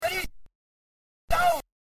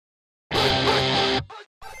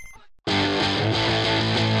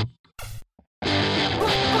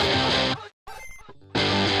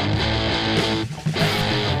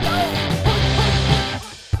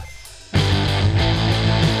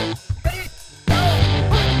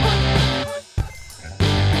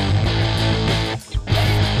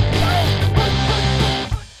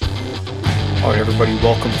everybody?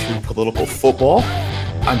 Welcome to Political Football.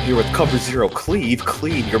 I'm here with Cover Zero Cleve.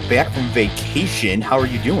 Cleve, you're back from vacation. How are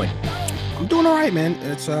you doing? I'm doing all right, man.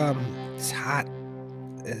 It's hot.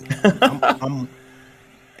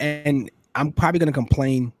 I'm probably gonna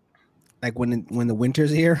complain like when the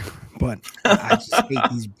winter's here, but I just hate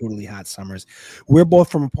these brutally hot summers. We're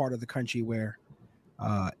both from a part of the country where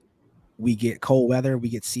we get cold weather, we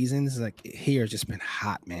get seasons. Like here, it's just been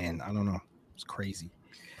hot, man. I don't know. It's crazy.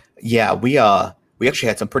 Yeah, we actually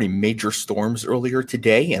had some pretty major storms earlier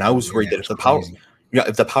today, and I was worried that if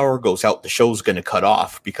the power goes out, the show's going to cut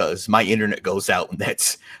off because my internet goes out, and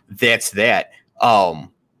that's that.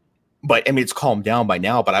 But I mean, it's calmed down by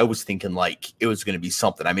now. But I was thinking like it was going to be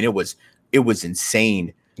something. I mean, it was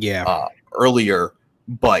insane. Yeah. Earlier,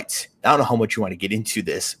 but I don't know how much you want to get into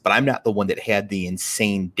this. But I'm not the one that had the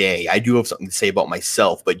insane day. I do have something to say about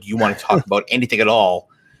myself. But do you want to talk about anything at all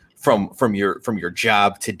from your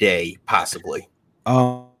job today, possibly?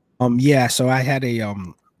 Yeah. So I had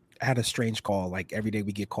a strange call. Like every day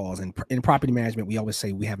we get calls, and in property management, we always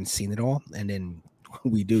say we haven't seen it all, and then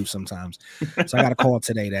we do sometimes. So I got a call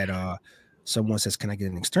today that someone says, "Can I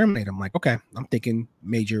get an exterminator?" I'm like, okay. I'm thinking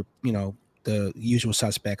major, the usual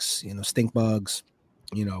suspects, stink bugs,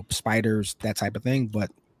 spiders, that type of thing.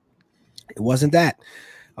 But it wasn't that.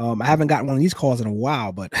 I haven't gotten one of these calls in a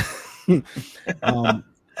while, but a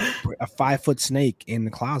 5-foot snake in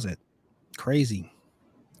the closet. Crazy.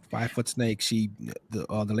 5-foot snake.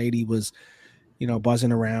 The lady was,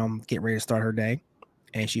 buzzing around, getting ready to start her day,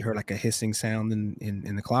 and she heard like a hissing sound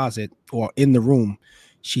in the closet or in the room.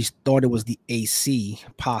 She thought it was the AC,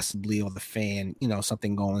 possibly, or the fan,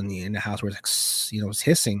 something going in the house where it's like, it's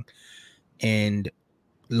hissing. And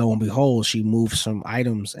lo and behold, she moved some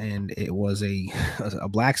items, and it was a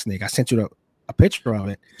black snake. I sent you a picture of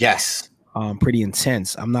it. Yes. Pretty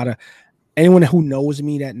intense. Anyone who knows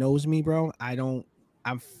me, bro.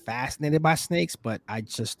 I'm fascinated by snakes, but I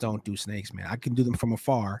just don't do snakes, man. I can do them from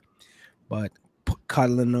afar, but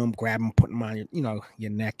cuddling them, grabbing them, putting them on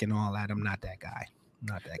your neck and all that. I'm not that guy.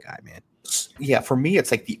 Man. Yeah, for me, it's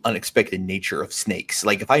like the unexpected nature of snakes.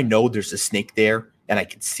 Like if I know there's a snake there and I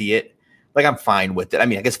can see it, like I'm fine with it. I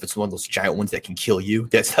mean, I guess if it's one of those giant ones that can kill you,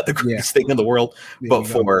 that's not the greatest thing in the world. But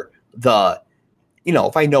for the,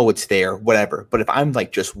 if I know it's there, whatever. But if I'm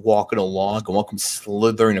like just walking along and one comes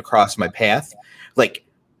slithering across my path, like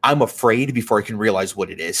I'm afraid before I can realize what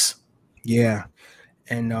it is. Yeah.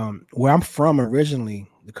 And where I'm from originally,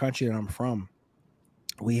 the country that I'm from,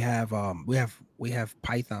 we have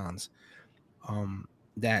pythons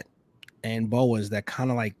that and boas that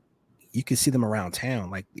kind of like you can see them around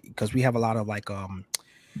town, like because we have a lot of like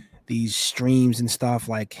these streams and stuff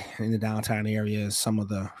like in the downtown areas, some of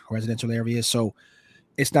the residential areas. So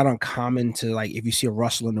it's not uncommon to like if you see a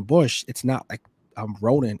rustle in the bush, it's not like a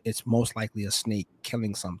rodent, it's most likely a snake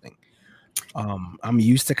killing something. I'm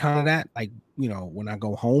used to kind of that, like when I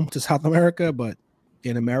go home to South America, but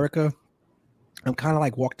in America, I'm kind of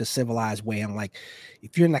like walk the civilized way. I'm like,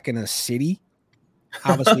 if you're like in a city,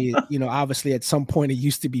 obviously, obviously at some point it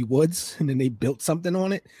used to be woods and then they built something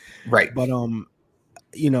on it. Right. But,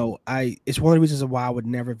 it's one of the reasons why I would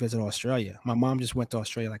never visit Australia. My mom just went to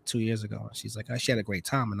Australia like 2 years ago. She's like, she had a great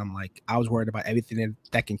time. And I'm like, I was worried about everything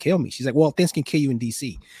that can kill me. She's like, well, things can kill you in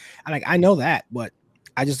DC. I'm like, I know that, but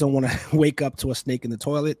I just don't want to wake up to a snake in the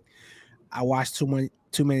toilet. I watched too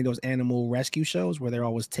many of those animal rescue shows where they're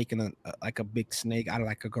always taking a big snake out of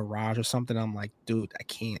like a garage or something. I'm like, dude, I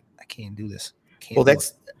can't do this.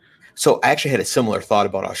 So I actually had a similar thought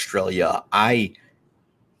about Australia. I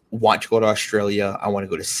want to go to Australia. I want to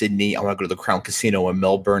go to Sydney. I want to go to the Crown Casino in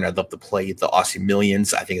Melbourne. I'd love to play the Aussie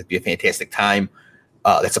Millions. I think it'd be a fantastic time.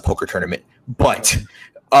 That's a poker tournament, but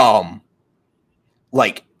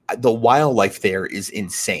like the wildlife there is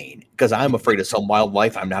insane because I'm afraid of some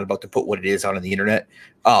wildlife. I'm not about to put what it is out on the internet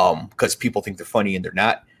because people think they're funny and they're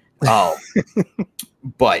not.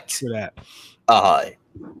 But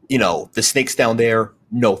the snakes down there,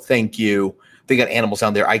 no thank you. They got animals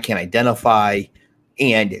down there I can't identify.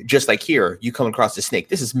 And just like here, you come across a snake.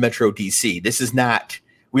 This is Metro DC.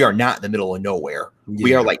 We are not in the middle of nowhere. Yeah.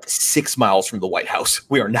 We are like 6 miles from the White House.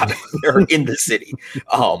 We are not we're in the city.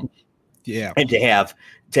 Yeah. And to have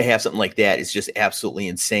something like that is just absolutely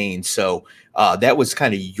insane. So that was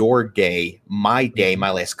kind of your day. My day, my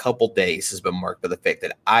last couple days has been marked by the fact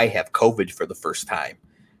that I have COVID for the first time.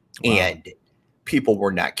 Wow. And people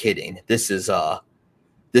were not kidding. This is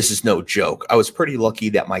no joke. I was pretty lucky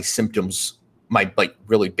that my symptoms, my like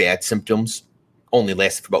really bad symptoms, only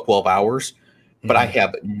lasted for about 12 hours. But I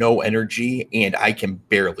have no energy and I can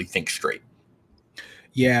barely think straight.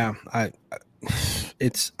 Yeah,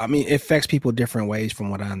 it affects people different ways from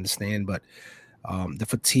what I understand, but The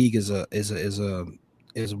fatigue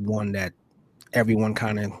is one that everyone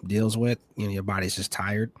kind of deals with. You know, your body's just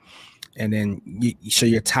tired, and then so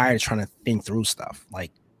you're tired of trying to think through stuff.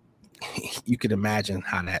 Like you could imagine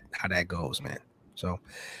how that goes, man. So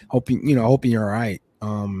hoping you're all right.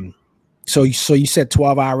 So you said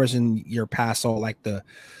 12 hours and you're past all like the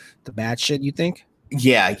bad shit, you think?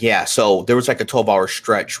 Yeah. So there was like a 12-hour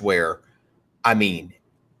stretch where, I mean,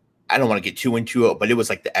 I don't want to get too into it, but it was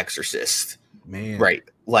like The Exorcist, Man. right?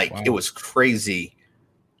 Like Wow. It was crazy.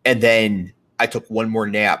 And then I took one more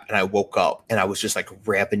nap and I woke up and I was just like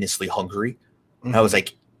ravenously hungry. And I was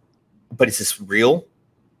like, but is this real?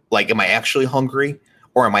 Like, am I actually hungry,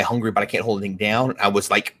 or am I hungry but I can't hold anything down? I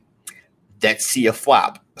was like, let's see a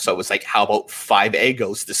flop. So I was like, how about 5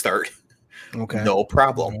 Eggos to start? Okay. No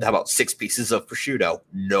problem. How about 6 pieces of prosciutto?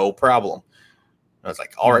 No problem. I was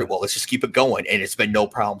like, all right, well, let's just keep it going. And it's been no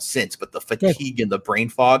problem since. But the fatigue and the brain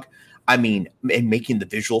fog, I mean, and making the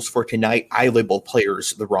visuals for tonight, I labeled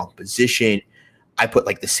players the wrong position. I put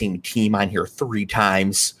like the same team on here 3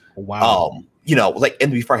 times. Wow. You know, like,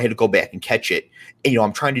 and before I had to go back and catch it. And, you know,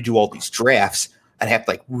 I'm trying to do all these drafts. I'd have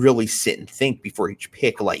to like really sit and think before each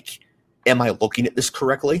pick, like, am I looking at this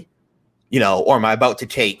correctly? You know, or am I about to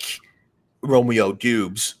take Romeo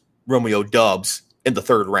Dubs in the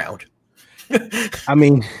 3rd round? I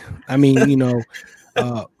mean, you know,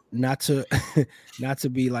 not to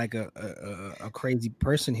be like a crazy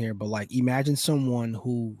person here, but like imagine someone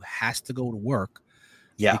who has to go to work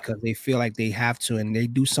because they feel like they have to, and they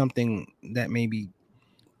do something that may be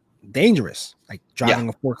dangerous, like driving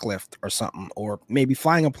a forklift or something, or maybe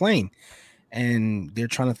flying a plane, and they're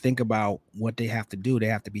trying to think about what they have to do. They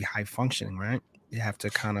have to be high functioning, right? They have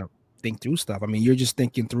to kind of think through stuff. I mean, you're just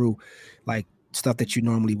thinking through like stuff that you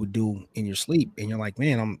normally would do in your sleep, and you're like,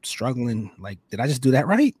 man, I'm struggling. Like, did I just do that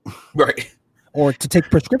right? Right. Or to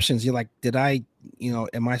take prescriptions, you're like, did I, you know,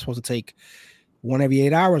 am I supposed to take 1 every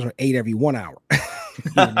 8 hours or 8 every 1 hour?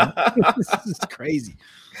 You know? This is crazy.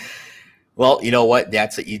 Well, you know what?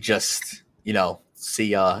 That's it. You just, you know,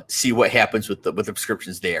 see what happens with the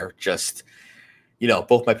prescriptions there. Just, you know,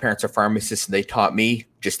 both my parents are pharmacists, and they taught me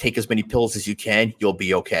just take as many pills as you can. You'll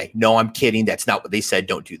be okay. No, I'm kidding. That's not what they said.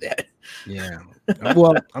 Don't do that. Yeah.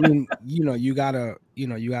 Well, I mean, you know, you got a great, you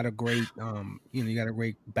got a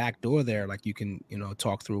great back door there. Like you can, you know,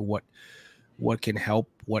 talk through what can help,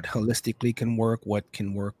 what holistically can work, what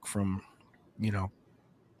can work from, you know,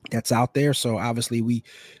 that's out there. So obviously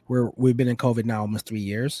we've been in COVID now almost 3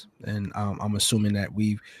 years, and I'm assuming that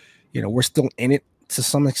we're still in it to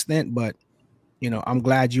some extent, but you know, I'm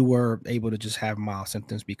glad you were able to just have mild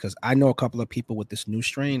symptoms, because I know a couple of people with this new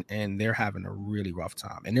strain and they're having a really rough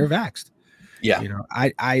time, and they're vaxxed. Yeah. You know,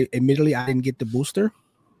 I admittedly I didn't get the booster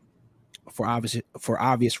for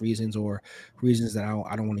obvious reasons, or reasons that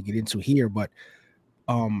I don't want to get into here, but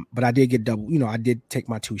I did get double, you know, I did take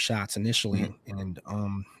my 2 shots initially, and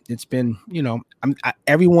it's been, you know,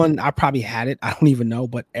 everyone, I probably had it, I don't even know,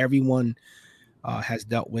 but everyone has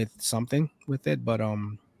dealt with something with it. But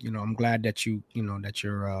you know, I'm glad that you're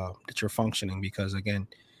functioning, because again,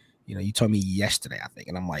 you know, you told me yesterday, I think,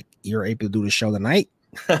 and I'm like, you're able to do the show tonight.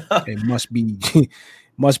 It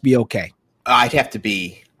must be okay. I'd have to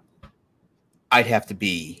be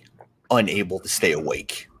unable to stay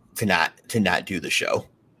awake to not do the show.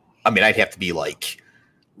 I mean, I'd have to be like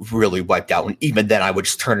really wiped out, and even then I would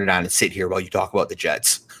just turn it on and sit here while you talk about the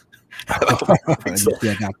Jets.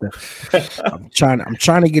 Yeah, I'm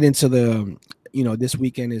trying to get into the, you know, this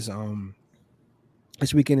weekend is like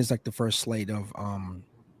the first slate of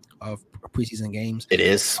preseason games. It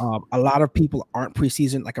is. A lot of people aren't a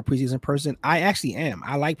preseason person. I actually am.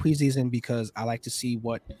 I like preseason because I like to see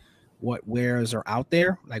what wares are out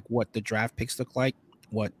there, like what the draft picks look like,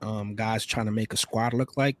 what guys trying to make a squad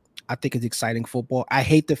look like. I think it's exciting football. I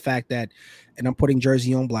hate the fact that, and I'm putting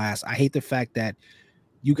Jersey on blast, I hate the fact that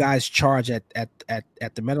you guys charge at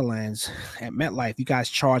the Meadowlands, at MetLife, you guys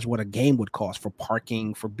charge what a game would cost for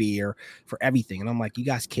parking, for beer, for everything. And I'm like, you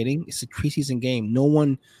guys kidding? It's a preseason game.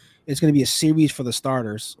 It's going to be a series for the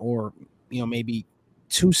starters, or, you know, maybe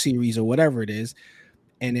 2 series or whatever it is.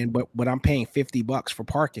 And then, but I'm paying $50 for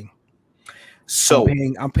parking. So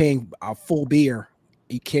I'm paying a full beer. Are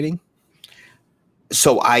you kidding?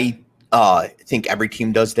 So I think every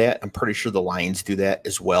team does that. I'm pretty sure the Lions do that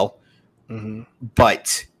as well. Mm-hmm.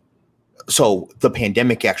 But so the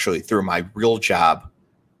pandemic actually threw my real job.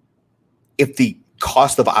 If the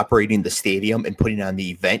cost of operating the stadium and putting on the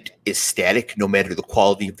event is static, no matter the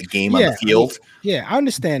quality of the game on the field. I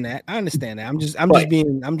understand that. I'm just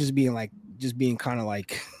being kind of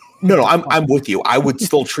like, no, I'm with you. I would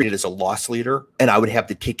still treat it as a loss leader, and I would have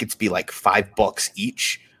the tickets be like $5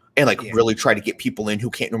 each. and like really try to get people in who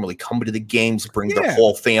can't normally come to the games, bring their Yeah.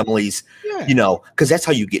 whole families, Yeah. you know, because that's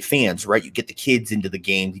how you get fans, right? You get the kids into the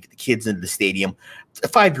game, you get the kids into the stadium. A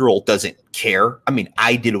 5-year-old doesn't care. I mean,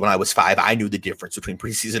 I did when I was 5. I knew the difference between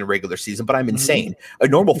preseason and regular season, but I'm insane. A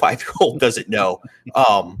normal 5-year-old doesn't know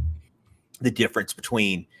the difference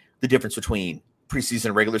between preseason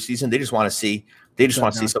and regular season. They just want to see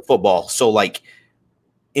some football. So like,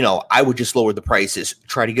 you know, I would just lower the prices,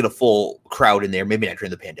 try to get a full crowd in there, maybe not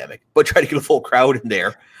during the pandemic, but try to get a full crowd in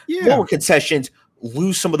there. Yeah. Lower concessions,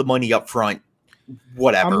 lose some of the money up front,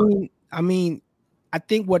 whatever. I mean, I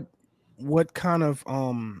think what kind of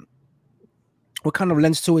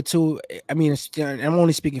lends to it too. I mean, I'm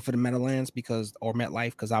only speaking for the Meadowlands or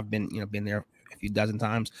MetLife because I've been there a few dozen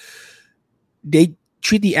times. They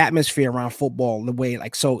treat the atmosphere around football the way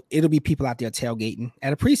so it'll be people out there tailgating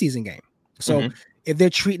at a preseason game. So if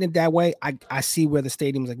they're treating it that way, I see where the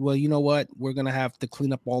stadium's like, well, you know what? We're going to have to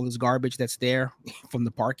clean up all this garbage that's there from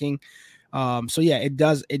the parking. So yeah, it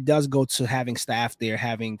does go to having staff there,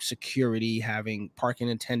 having security, having parking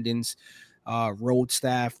attendants, road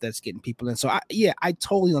staff that's getting people in. So I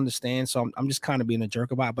totally understand. So I'm just kind of being a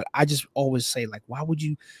jerk about it, but I just always say like, why would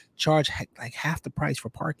you charge like half the price for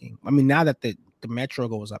parking? I mean, now that the metro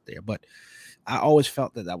goes up there, but I always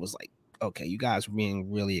felt that was like, okay, you guys were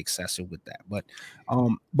being really excessive with that. But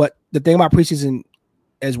the thing about preseason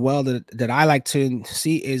as well that I like to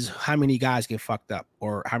see is how many guys get fucked up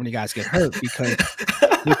or how many guys get hurt because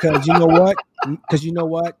you know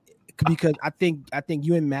what? Because I think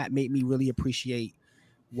you and Matt made me really appreciate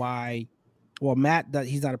why. Well, Matt,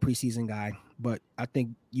 he's not a preseason guy, but I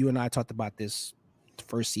think you and I talked about this the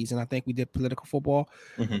first season. I think we did political football.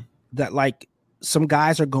 That like some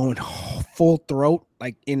guys are going full throat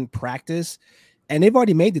like in practice, and they've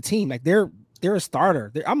already made the team. Like they're a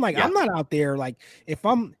starter. I'm like, I'm not out there. Like if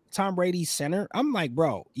I'm Tom Brady's center, I'm like,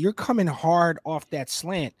 bro, you're coming hard off that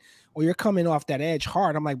slant or you're coming off that edge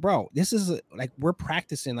hard. I'm like, bro, this is like we're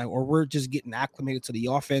practicing, like, or we're just getting acclimated to the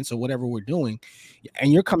offense or whatever we're doing,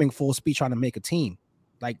 and you're coming full speed trying to make a team.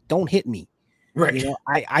 Like, don't hit me. Right. You know,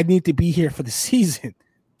 I need to be here for the season.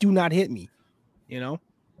 Do not hit me. You know,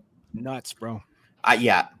 nuts, bro.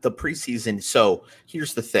 The preseason. So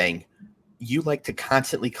here's the thing. You like to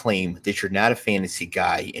constantly claim that you're not a fantasy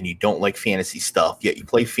guy and you don't like fantasy stuff, yet you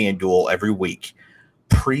play FanDuel every week.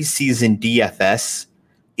 Preseason DFS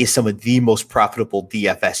is some of the most profitable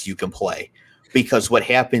DFS you can play because what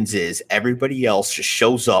happens is everybody else just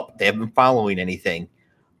shows up. They haven't been following anything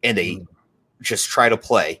and they just try to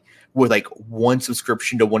play with like one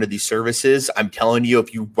subscription to one of these services. I'm telling you,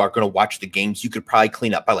 if you are going to watch the games, you could probably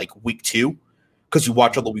clean up by like week 2. Because you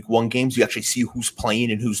watch all the week 1 games, you actually see who's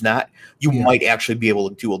playing and who's not. You might actually be able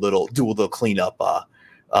to do a little cleanup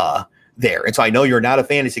there. And so I know you're not a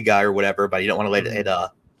fantasy guy or whatever, but you don't want to let it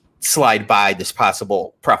slide by this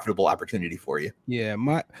possible profitable opportunity for you. Yeah,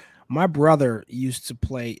 my brother used to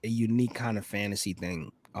play a unique kind of fantasy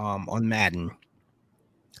thing on Madden.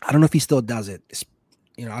 I don't know if he still does it.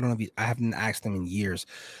 I don't know if I haven't asked him in years,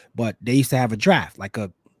 but they used to have a draft, like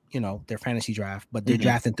their fantasy draft, but they're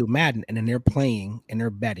drafting through Madden and then they're playing and they're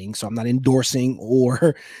betting. So I'm not endorsing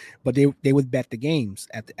but they would bet the games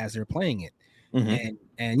as they're playing it. And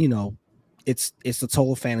it's a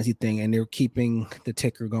total fantasy thing and they're keeping the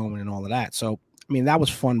ticker going and all of that. So, I mean, that was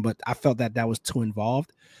fun, but I felt that was too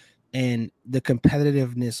involved and the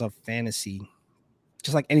competitiveness of fantasy,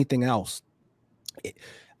 just like anything else.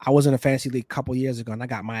 I was in a fantasy league a couple years ago and I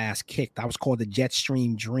got my ass kicked. I was called the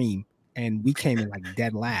Jetstream Dream. And we came in like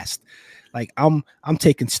dead last. Like I'm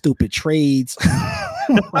taking stupid trades.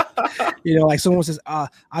 Like someone says, I'll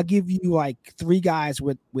give you like 3 guys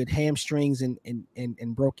with hamstrings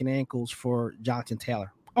and broken ankles for Jonathan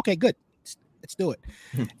Taylor. Okay, good. Let's do it.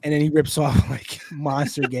 And then he rips off like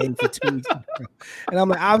monster game for 2 weeks. And I'm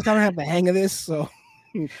like, I was trying to have the hang of this. So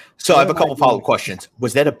I have a couple follow-up questions.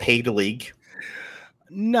 Was that a paid league?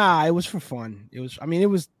 Nah, it was for fun. I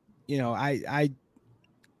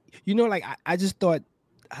just thought,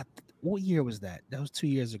 what year was that? That was 2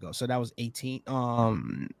 years ago. So that was 18.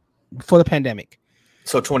 For the pandemic.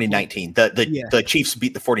 So 2019. The Chiefs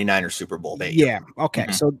beat the 49ers Super Bowl. Yeah. Okay.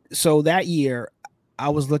 So that year, I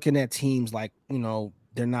was looking at teams like,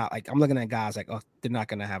 they're not like, I'm looking at guys like, oh, they're not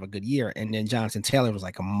going to have a good year. And then Jonathan Taylor was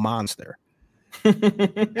like a monster.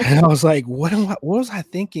 And I was like, what was I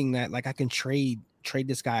thinking that like I can trade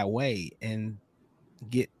this guy away and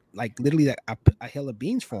get like literally a hill of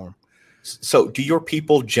beans for him. So do your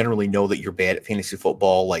people generally know that you're bad at fantasy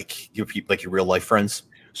football? Like your real life friends?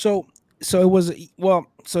 So it was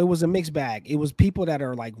a mixed bag. It was people that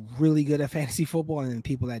are like really good at fantasy football and then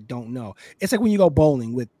people that don't know. It's like when you go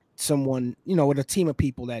bowling with someone, with a team of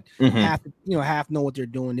people that half know what they're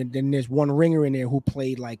doing. And then there's one ringer in there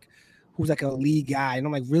who's like a lead guy. And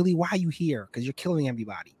I'm like, really? Why are you here? Because you're killing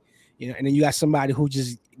everybody. And then you got somebody who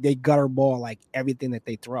they gutter ball like everything that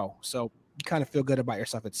they throw. So you kind of feel good about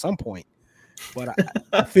yourself at some point. But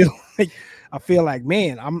I feel like,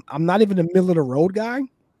 man, I'm not even a middle of the road guy.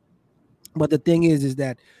 But the thing is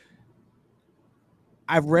that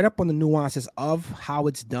I've read up on the nuances of how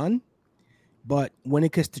it's done. But when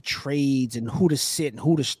it gets to trades and who to sit and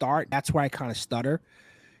who to start, that's where I kind of stutter.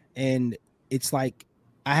 And it's like,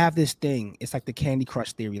 I have this thing. It's like the Candy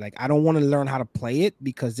Crush theory. Like, I don't want to learn how to play it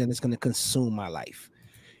because then it's going to consume my life.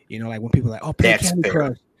 Like when people are like, oh, play Candy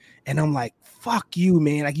Crush. And I'm like, fuck you,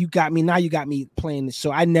 man. Like, you got me playing this.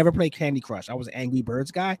 So I never played Candy Crush. I was an Angry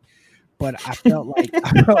Birds guy. But I felt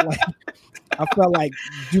like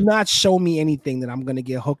do not show me anything that I'm going to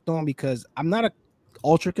get hooked on, because I'm not a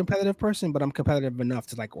ultra competitive person, but I'm competitive enough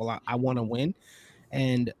to like, well, I want to win.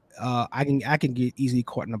 And I can get easily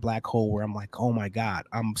caught in a black hole where I'm like, oh my God,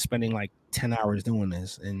 I'm spending like 10 hours doing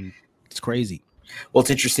this, and it's crazy. Well,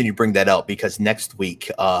 it's interesting you bring that up, because next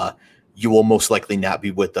week you will most likely not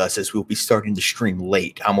be with us, as we'll be starting to stream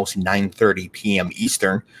late, almost 9:30 p.m.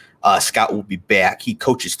 Eastern. Scott will be back. He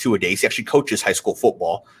coaches two-a-days. He actually coaches high school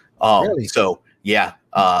football. Really? So yeah,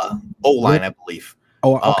 O-line, I believe.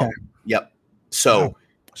 Oh, okay. Yep. So wow.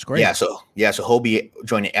 That's great. So he'll be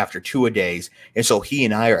joining after two-a-days, and so he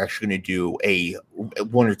and I are actually going to do a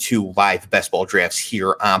 1 or 2 live best ball drafts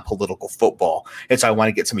here on Political Football. And so I want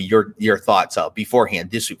to get some of your thoughts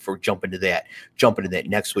beforehand this week before we jump into that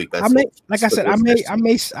next week. I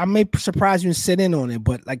may surprise you and sit in on it,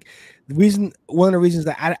 but like one of the reasons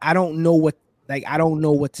that I don't know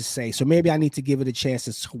what to say, so maybe I need to give it a chance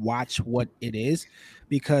to watch what it is.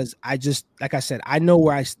 Because I just, like I said, I know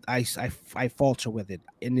where I falter with it.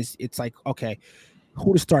 And it's like, okay,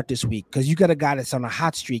 who to start this week? Because you got a guy that's on a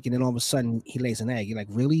hot streak, and then all of a sudden he lays an egg. You're like,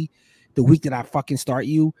 really? The week that I fucking start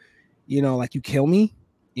you, like you kill me,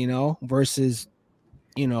 versus,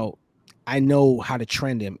 I know how to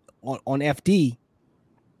trend him. On FD,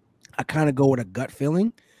 I kind of go with a gut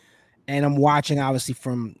feeling. And I'm watching, obviously,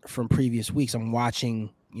 from previous weeks. I'm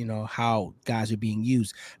watching, how guys are being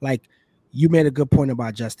used. Like, you made a good point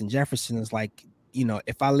about Justin Jefferson. It's like,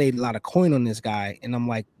 if I laid a lot of coin on this guy and I'm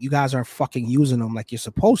like, you guys aren't fucking using him like you're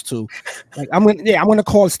supposed to, like, I'm gonna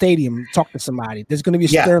call a stadium, talk to somebody. There's gonna be a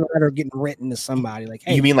stern letter getting written to somebody. Like,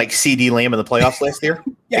 hey, you mean like CD Lamb in the playoffs last year?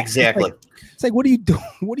 Yeah, exactly. It's like, what are you doing?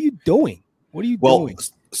 What are you doing?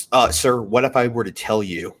 Sir, what if I were to tell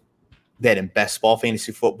you that in best ball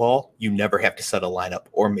fantasy football, you never have to set a lineup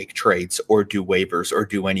or make trades or do waivers or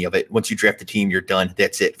do any of it? Once you draft a team, you're done.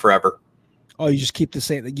 That's it forever. Oh, you just keep the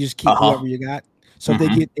same. You just keep whoever you got. So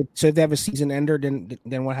if they have a season ender,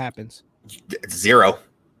 then what happens? It's 0.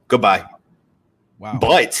 Goodbye. Wow.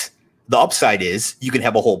 But the upside is you can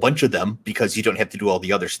have a whole bunch of them because you don't have to do all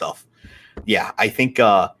the other stuff. Yeah, I think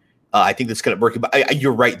that's going to work. But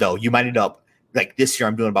you're right, though. You might end up like this year.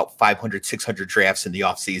 I'm doing about 500, 600 drafts in the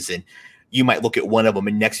off season. You might look at one of them,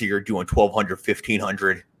 and next year you're doing 1,200,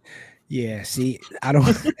 1,500. Yeah. See, I don't.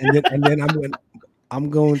 And then I'm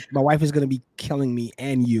going. My wife is going to be killing me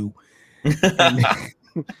and you.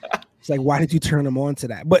 It's like, why did you turn them on to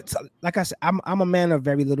that? But like I said, I'm a man of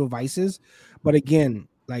very little vices. But again,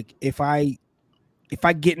 like if I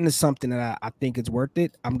get into something that I think it's worth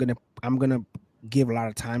it, I'm gonna give a lot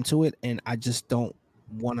of time to it, and I just don't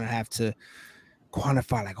want to have to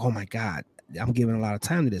quantify like, oh my God, I'm giving a lot of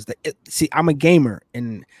time to this. See, I'm a gamer,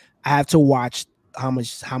 and I have to watch how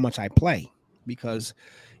much I play, because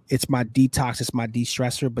it's my detox, it's my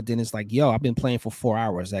de-stressor. But then it's like, yo, I've been playing for 4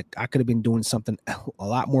 hours. Like, I could have been doing something a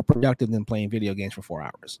lot more productive than playing video games for 4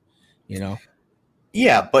 hours,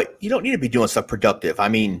 Yeah, but you don't need to be doing stuff productive. I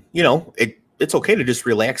mean, it's okay to just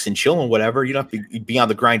relax and chill and whatever. You don't have to be on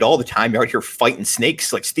the grind all the time. You're out here fighting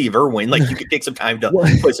snakes like Steve Irwin. Like, you could take some time to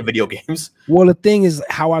play some video games. Well, the thing is,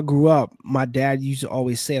 how I grew up, my dad used to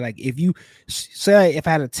always say, like, if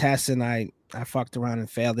I had a test and I fucked around and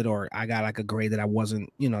failed it, or I got like a grade that I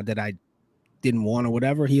wasn't, that I didn't want or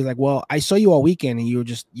whatever. He's like, well, I saw you all weekend and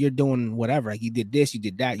you're doing whatever. Like, you did this, you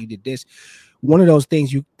did that, you did this. One of those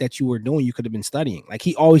things that you were doing, you could have been studying. Like,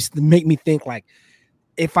 he always make me think, like,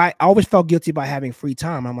 if I always felt guilty about having free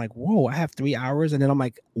time. I'm like, whoa, I have 3 hours. And then I'm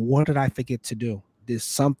like, what did I forget to do? There's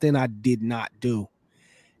something I did not do.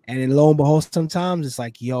 And then lo and behold, sometimes it's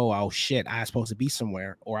like, yo, oh shit, I was supposed to be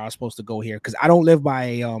somewhere, or I was supposed to go here. Cause I don't live by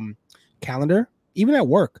a calendar. Even at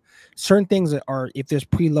work, certain things are, if there's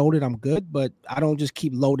preloaded, I'm good, but I don't just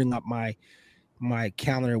keep loading up my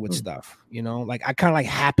calendar with stuff, like I kind of like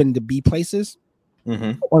happen to be places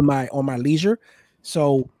on my leisure.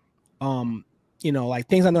 So Like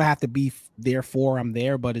things I know I have to be there for, I'm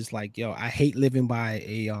there, but it's like, yo, I hate living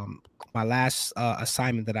by my last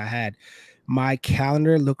assignment that I had. My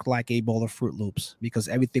calendar looked like a bowl of Fruit Loops because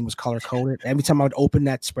everything was color coded. Every time I would open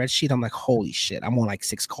that spreadsheet, I'm like, holy shit, I'm on like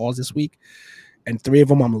 6 calls this week, and 3 of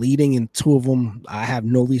them I'm leading, and 2 of them I have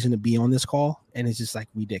no reason to be on this call, and it's just like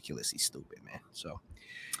ridiculously stupid, man. So,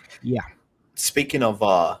 yeah. Speaking of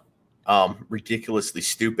ridiculously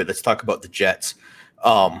stupid, let's talk about the Jets.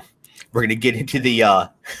 We're gonna get into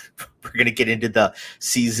the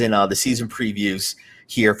season previews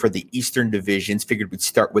here for the Eastern divisions. Figured we'd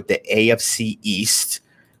start with the AFC East.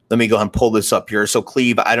 Let me go ahead and pull this up here. So,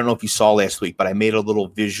 Cleve, I don't know if you saw last week, but I made a little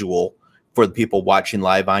visual for the people watching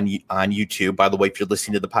live on YouTube. By the way, if you're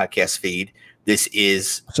listening to the podcast feed, this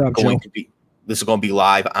is going to be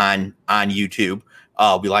live on YouTube.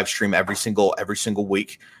 We live stream every single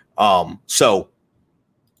week. So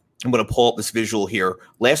I'm going to pull up this visual here.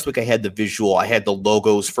 Last week I had the visual. I had the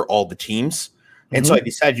logos for all the teams. And so I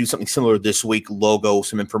decided to do something similar this week, logo,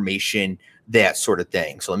 some information, that sort of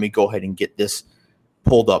thing. So let me go ahead and get this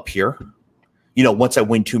pulled up here. Once I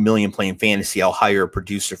win 2 million playing fantasy, I'll hire a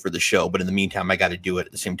producer for the show. But in the meantime, I got to do it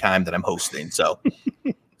at the same time that I'm hosting. So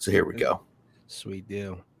here we go. Sweet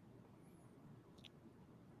deal.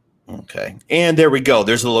 Okay. And there we go.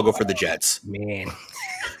 There's the logo for the Jets. Man.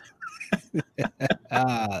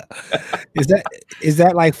 Is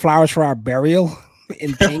that like flowers for our burial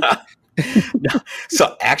in pink? No.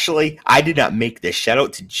 So actually, I did not make this. Shout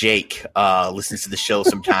out to Jake. Listens to the show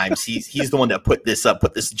sometimes. He's the one that put this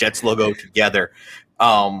Jets logo together.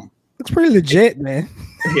 It's pretty legit, man.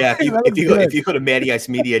 Yeah, if you go to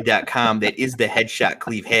MattyIceMedia.com, that is the headshot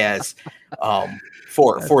Cleve has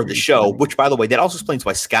for the show. Funny. Which, by the way, that also explains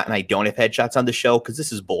why Scott and I don't have headshots on the show, because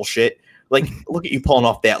this is bullshit. Like, look at you pulling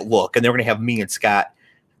off that look, and they're going to have me and Scott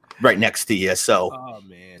right next to you. So, oh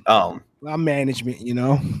man, I'm management,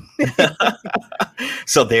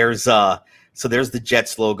 So there's the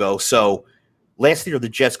Jets logo. So last year the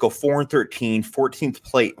Jets go 4-13,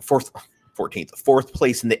 4th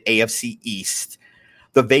place in the AFC East.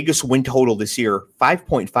 The Vegas win total this year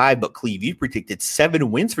 5.5, but Cleve, you predicted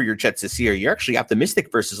 7 wins for your Jets this year. You're actually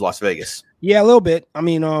optimistic versus Las Vegas. Yeah, a little bit. I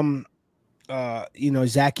mean,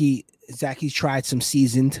 Zachy's tried some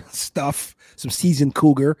seasoned stuff, some seasoned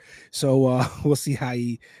cougar. So we'll see how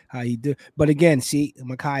he do. But again, see,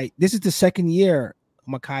 Mekhi, this is the second year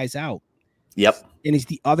Mekhi's out. Yep. And it's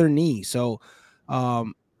the other knee. So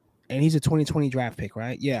and he's a 2020 draft pick,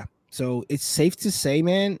 right? Yeah. So it's safe to say,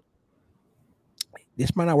 man,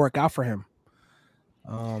 this might not work out for him.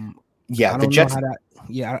 Yeah, the Jets. I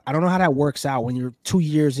don't know how that works out when you're 2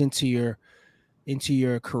 years into your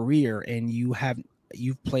career and you've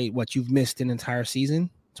played you've missed an entire season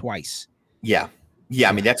twice. Yeah.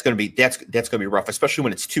 I mean, that's gonna be rough, especially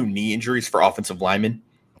when it's 2 knee injuries for offensive linemen.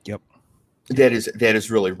 Yep. That is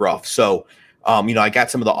really rough. So, I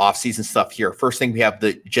got some of the offseason stuff here. First thing, we have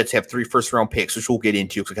the Jets have 3 first-round picks, which we'll get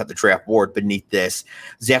into because we got the draft board beneath this.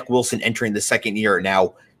 Zach Wilson entering the second year.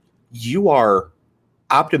 Now, you are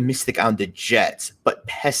optimistic on the Jets, but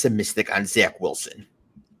pessimistic on Zach Wilson.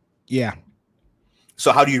 Yeah.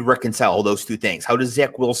 So how do you reconcile all those two things? How does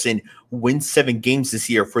Zach Wilson win 7 games this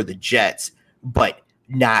year for the Jets, but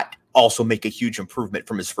not also make a huge improvement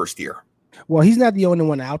from his first year? Well, he's not the only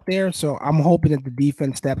one out there, so I'm hoping that the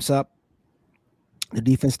defense steps up. We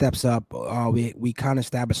kind of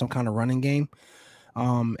establish some kind of running game.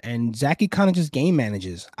 And Zachy kind of just game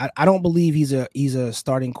manages. I don't believe he's a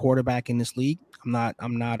starting quarterback in this league.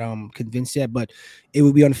 I'm not convinced yet, but it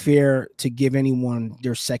would be unfair to give anyone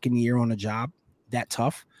their second year on a job that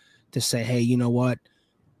tough to say, hey, you know what,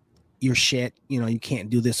 you're shit, you can't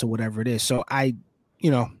do this or whatever it is. So I'm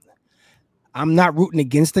not rooting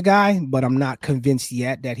against the guy, but I'm not convinced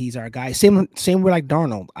yet that he's our guy. Same with like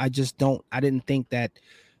Darnold. I didn't think that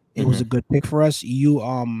it was a good pick for us. You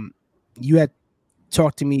had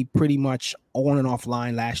talked to me pretty much on and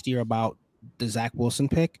offline last year about the Zach Wilson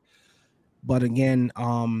pick. But again,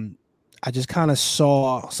 I just kind of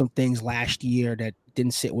saw some things last year that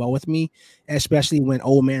didn't sit well with me, especially when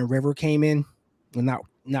old man River came in. Well,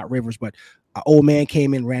 not Rivers, but old man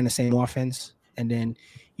came in, ran the same offense, and then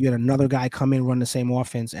you had another guy come in, run the same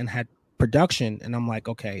offense, and had production. And I'm like,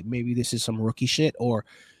 okay, maybe this is some rookie shit, or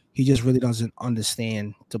he just really doesn't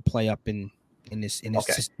understand to play up in this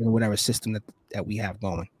system, whatever system that we have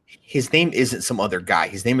going. His name isn't some other guy.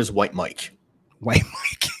 His name is White Mike. White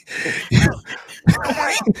Mike.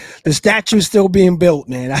 The statue's still being built,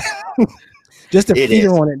 man. Just to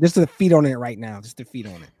feed on it right now. Just to feed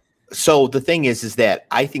on it. So the thing is that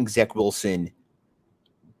I think Zach Wilson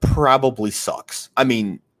probably sucks. I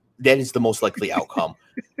mean, That is the most likely outcome.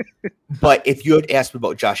 But if you had asked me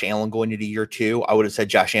about Josh Allen going into year 2, I would have said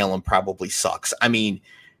Josh Allen probably sucks. I mean,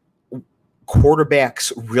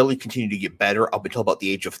 quarterbacks really continue to get better up until about the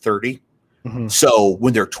age of 30. Mm-hmm. So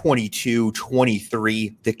when they're 22,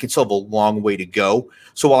 23, they can still have a long way to go.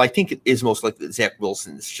 So while I think it is most likely that Zach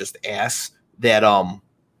Wilson is just ass, that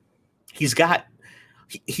he's got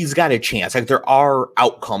a chance. Like, there are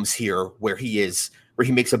outcomes here where he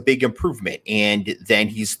makes a big improvement, and then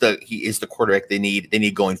he is the quarterback they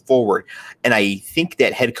need going forward. And I think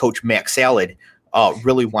that head coach Max Salad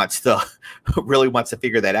really wants to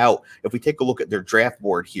figure that out. If we take a look at their draft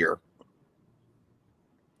board here.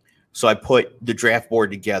 So I put the draft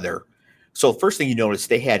board together. So first thing you notice,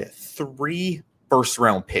 they had 3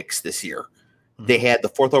 first-round picks this year. Mm-hmm. They had the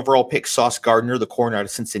 4th overall pick, Sauce Gardner, the corner out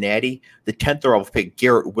of Cincinnati. The 10th overall pick,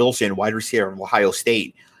 Garrett Wilson, wide receiver of Ohio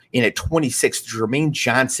State. And at 26, Jermaine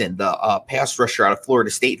Johnson, the pass rusher out of Florida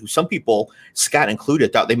State, who some people, Scott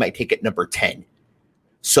included, thought they might take at number 10.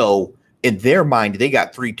 So in their mind, they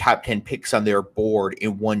got 3 top 10 picks on their board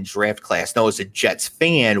in one draft class. Now, as a Jets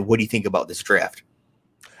fan, what do you think about this draft?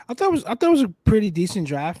 I thought it was a pretty decent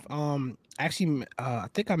draft. Actually, I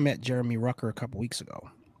think I met Jeremy Rucker a couple weeks ago.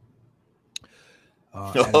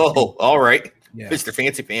 All right, yeah. Mr.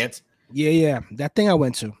 Fancy Pants. Yeah, that thing I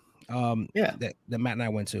went to. That Matt and I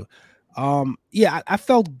went to. I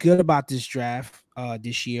felt good about this draft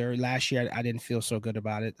this year. Last year, I didn't feel so good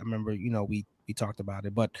about it. I remember, we talked about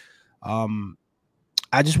it, but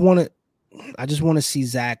I just want to see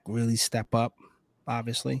Zach really step up.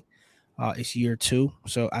 Obviously. It's year 2.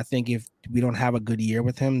 So I think if we don't have a good year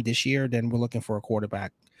with him this year, then we're looking for a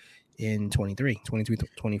quarterback in 23,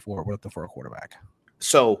 24. We're looking for a quarterback.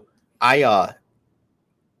 So I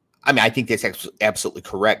think that's absolutely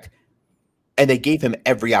correct. And they gave him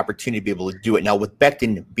every opportunity to be able to do it. Now, with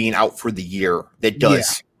Becton being out for the year, that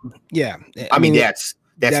does. Yeah. I mean, that's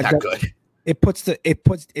not good. It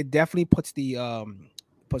definitely puts the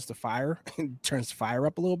fire, turns the fire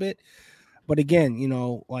up a little bit. But again,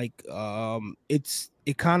 it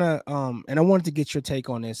kind of and I wanted to get your take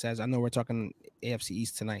on this, as I know we're talking AFC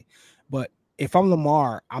East tonight. But if I'm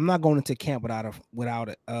Lamar, I'm not going into camp without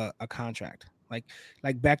a contract. Like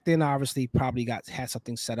back then, obviously, probably had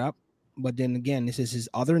something set up. But then again, this is his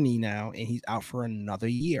other knee now, and he's out for another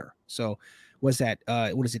year. So was that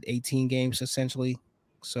what is it, 18 games essentially?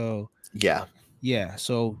 So yeah.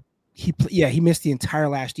 So he missed the entire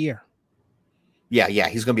last year. Yeah,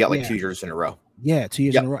 he's going to be out 2 years in a row. Yeah, 2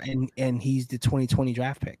 years in a row, and he's the 2020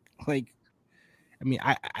 draft pick. Like, I mean,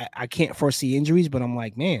 I can't foresee injuries, but I'm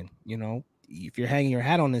like, man, if you're hanging your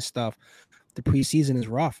hat on this stuff, the preseason is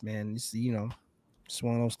rough, man. It's it's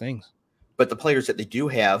one of those things. But the players that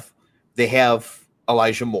they have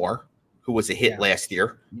Elijah Moore, who was a hit last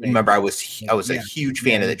year. Yeah. Remember, I was a huge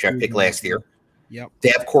fan of the draft pick last year. Yep. They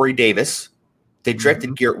have Corey Davis. They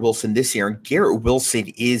drafted Garrett Wilson this year, and Garrett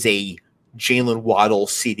Wilson is a Jalen Waddle,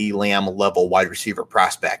 CeeDee Lamb level wide receiver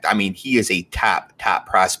prospect. I mean, he is a top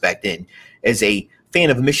prospect. And as a fan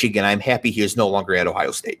of Michigan, I'm happy he is no longer at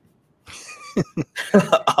Ohio State.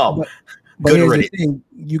 But here's the thing,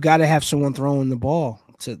 you got to have someone throwing the ball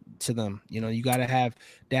to them. You got to have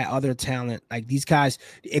that other talent. Like these guys,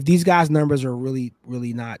 if these guys' numbers are really,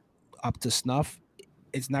 really not up to snuff,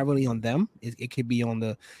 it's not really on them. It could be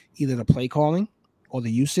on either the play calling or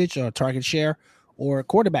the usage or target share, or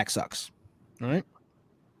quarterback sucks. All right.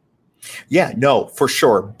 Yeah, no, for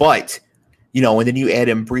sure. But, and then you add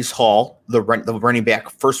in Breece Hall, the running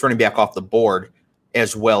back, first running back off the board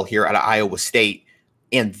as well here out of Iowa State.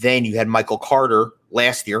 And then you had Michael Carter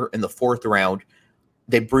last year in the 4th round.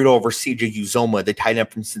 They breed over CJ Uzoma, the tight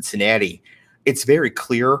end from Cincinnati. It's very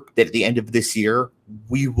clear that at the end of this year,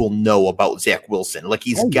 we will know about Zach Wilson. Like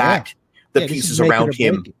he's got the pieces around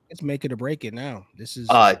him. Let's make it or break it now. This is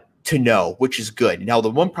to know, which is good. Now, the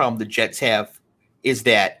one problem the Jets have is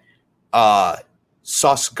that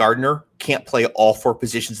Sauce Gardner can't play all 4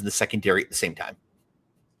 positions in the secondary at the same time.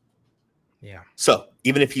 Yeah. So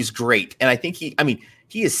even if he's great, and I think he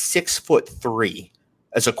is 6'3"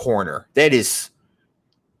 as a corner. That's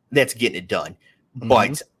getting it done. Mm-hmm.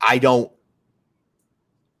 But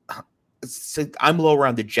I'm low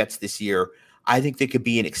around the Jets this year. I think they could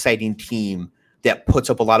be an exciting team that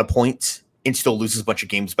puts up a lot of points and still loses a bunch of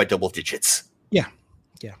games by double digits. Yeah.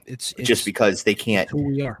 It's just because they can't.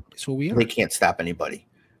 It's who we are. They can't stop anybody.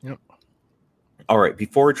 Yep. All right.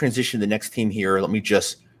 Before we transition to the next team here, let me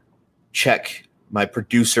just check my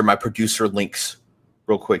producer links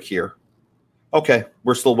real quick here. Okay,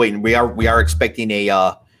 we're still waiting. We are expecting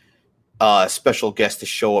a special guest to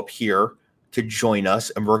show up here to join us,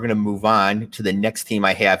 and we're going to move on to the next team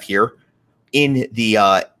I have here in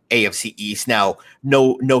the AFC East. Now,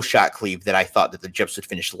 no shot, Cleve, that I thought that the Jets would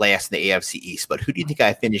finish last in the AFC East, but who do you think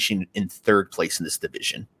I finish in third place in this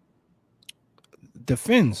division? The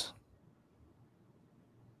Finns.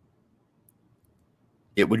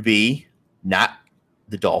 It would be not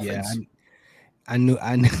the Dolphins. Yeah, I knew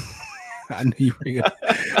you were gonna,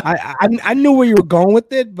 I knew where you were going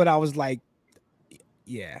with it, but I was like,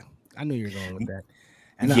 yeah, I knew you were going with that.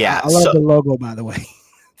 And I love the logo, by the way.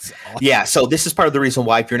 Awesome. Yeah, so this is part of the reason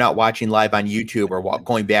why, if you're not watching live on YouTube or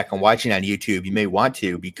going back and watching on YouTube, you may want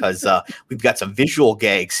to, because we've got some visual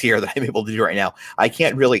gags here that I'm able to do right now. I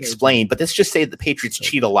can't really explain, but let's just say that the Patriots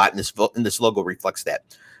cheat a lot, and this logo reflects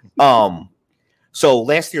that. So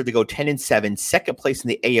last year they go 10-7, second place in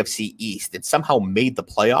the AFC East, and somehow made the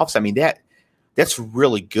playoffs. I mean, that's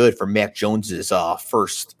really good for Mac Jones's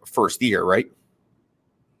first year, right?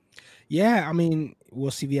 Yeah, I mean, we'll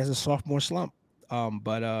see if he has a sophomore slump.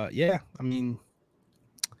 Yeah, I mean,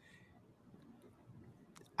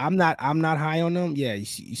 I'm not high on them. Yeah, you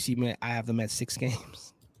see, man, I have them at 6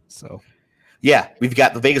 games. So yeah, we've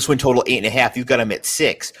got the Vegas win total 8.5. You've got them at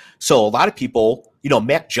 6. So a lot of people,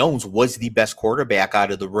 Mac Jones was the best quarterback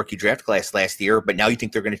out of the rookie draft class last year, but now you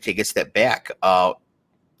think they're going to take a step back. Care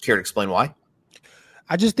to explain why?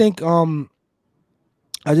 I just think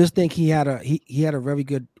he had a very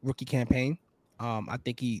good rookie campaign. I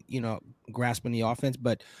think he, grasping the offense,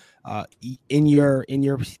 but in your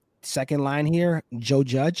second line here, Joe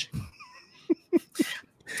Judge.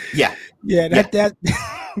 yeah.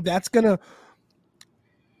 That's gonna.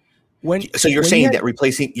 So you're saying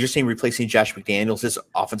replacing Josh McDaniels as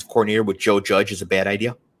offensive coordinator with Joe Judge is a bad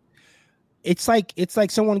idea? It's like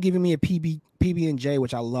someone giving me a PB&J,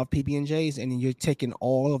 which I love PB&Js, and then you're taking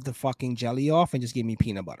all of the fucking jelly off and just give me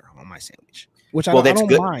peanut butter on my sandwich, which I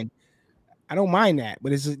don't mind. I don't mind that, but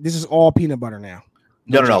this is all peanut butter now.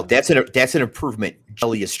 No. That's an improvement.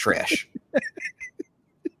 Jelly is trash.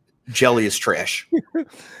 Jelly is trash.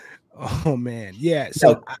 Oh man, yeah.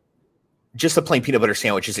 So just a plain peanut butter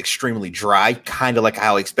sandwich is extremely dry, kind of like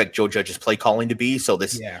how I expect Joe Judge's play calling to be. So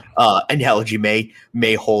this analogy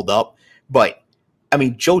may hold up, but I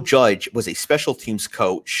mean, Joe Judge was a special teams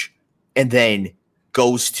coach, and then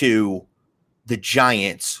goes to the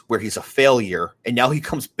Giants where he's a failure, and now he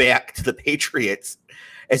comes back to the Patriots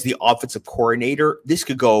as the offensive coordinator. This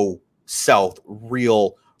could go south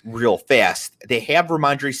real fast. They have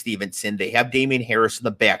Ramondre Stevenson. They have Damian Harris in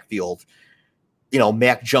the backfield.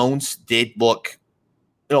 Mac Jones did look,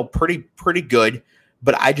 pretty good,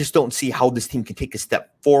 but I just don't see how this team can take a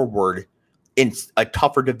step forward in a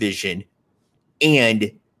tougher division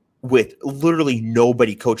and with literally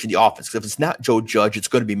nobody coaching the offense. Because if it's not Joe Judge, it's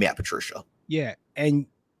going to be Matt Patricia. Yeah, and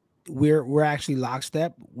we're actually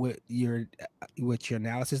lockstep with your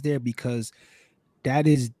analysis there, because that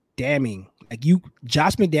is damning. Like,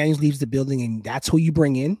 Josh McDaniels leaves the building, and that's who you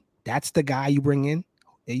bring in. That's the guy you bring in.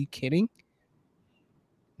 Are you kidding?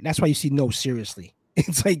 That's why you see seriously.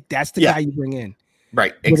 It's like that's the guy you bring in,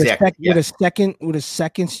 right? Exactly. With a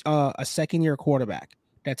second year quarterback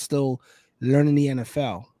that's still learning the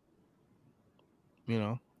NFL.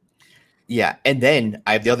 Yeah, and then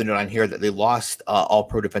I have the other note on here that they lost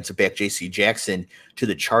all-pro defensive back J.C. Jackson to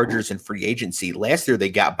the Chargers in free agency. Last year they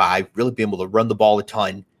got by, really being able to run the ball a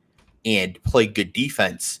ton and play good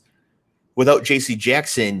defense. Without J.C.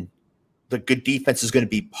 Jackson, the good defense is going to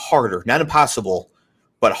be harder. Not impossible,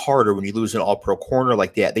 but harder when you lose an all-pro corner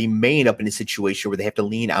like that. They may end up in a situation where they have to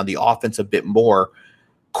lean on the offense a bit more.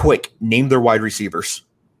 Quick, name their wide receivers.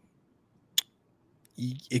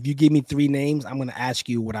 If you give me 3 names, I'm going to ask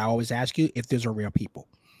you what I always ask you, if there's a real people.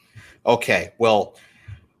 Okay, well,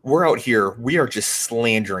 we're out here. We are just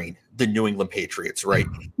slandering the New England Patriots, right?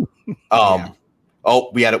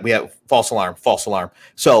 Oh, we had false alarm.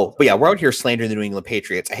 So, but yeah, we're out here slandering the New England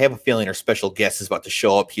Patriots. I have a feeling our special guest is about to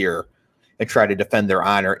show up here and try to defend their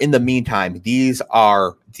honor. In the meantime, these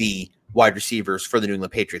are the wide receivers for the New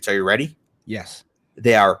England Patriots. Are you ready? Yes.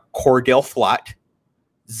 They are Cordell Flott,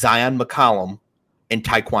 Zion McCollum, and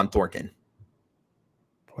Tyquan Thornton.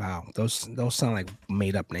 Wow, those sound like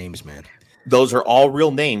made up names, man. Those are all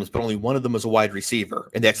real names, but only one of them is a wide receiver,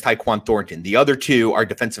 and that's Tyquan Thornton. The other 2 are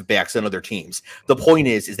defensive backs on other teams. The point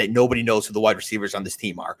is that nobody knows who the wide receivers on this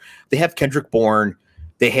team are. They have Kendrick Bourne.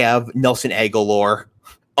 They have Nelson Aguilar.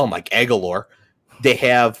 Oh, Mike Aguilar. They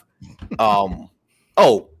have,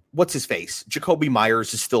 what's his face? Jacoby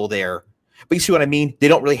Myers is still there. But you see what I mean? They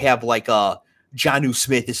don't really have like Jonnu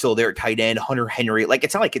Smith is still there at tight end, Hunter Henry. Like,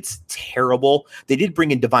 it's not like it's terrible. They did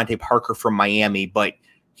bring in Devontae Parker from Miami, but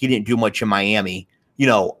he didn't do much in Miami.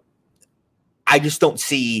 I just don't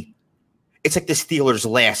see. It's like the Steelers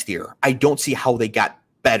last year. I don't see how they got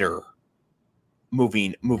better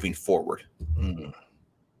moving forward. Mm.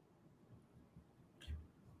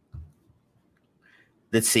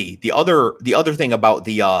 Let's see. The other thing about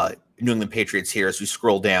the New England Patriots here as we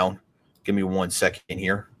scroll down. Give me 1 second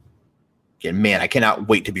here. Again, man, I cannot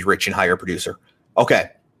wait to be rich and hire a producer. Okay.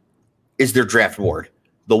 Is their draft board.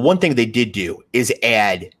 The one thing they did do is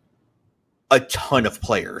add a ton of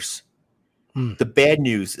players. The bad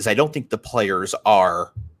news is I don't think the players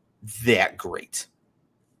are that great.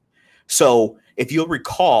 So if you'll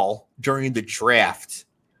recall during the draft,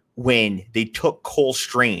 when they took Cole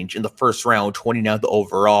Strange in the first round, 29th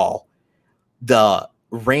overall, the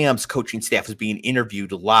Rams coaching staff was being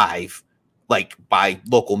interviewed live, like by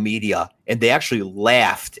local media, and they actually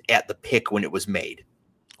laughed at the pick when it was made.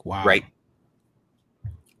 Wow. Right.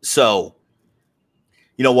 So,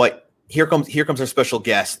 you know what? Here comes our special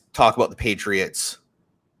guest. Talk about the Patriots.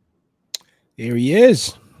 Here he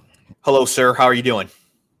is. Hello, sir. How are you doing?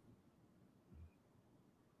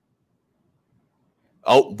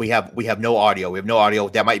 Oh, we have no audio. We have no audio.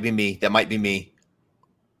 That might be me.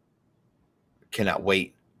 Cannot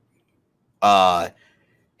wait.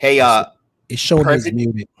 Hey, it's showing he's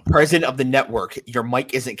muted. President of the network, your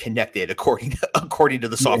mic isn't connected according to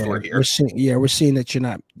the software here. We're seeing that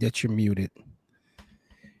you're muted.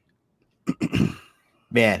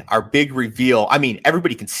 Man, our big reveal. I mean,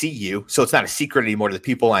 everybody can see you, so it's not a secret anymore to the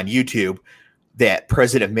people on YouTube that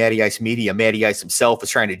president of Matty Ice Media, Matty Ice himself, is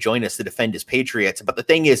trying to join us to defend his Patriots. But the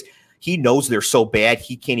thing is, he knows they're so bad,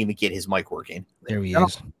 he can't even get his mic working. There he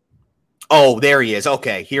is. Oh, there he is.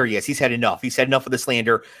 Okay, here he is. He's had enough. He's had enough of the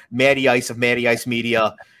slander. Matty Ice of Matty Ice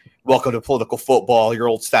Media. Welcome to Political Football, your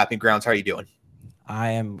old stopping grounds. How are you doing?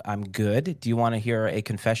 I'm good. Do you want to hear a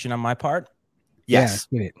confession on my part? Yes.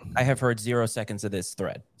 Yeah, I have heard 0 seconds of this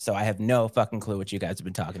thread, so I have no fucking clue what you guys have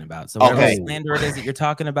been talking about. So whatever slander it is that you're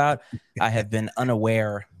talking about, I have been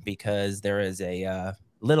unaware because there is a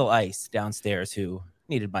little Ice downstairs who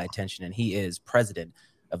needed my attention, and he is president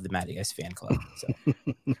of the Matty Ice fan club. So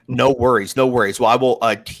No worries. Well, I will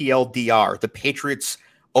TLDR. The Patriots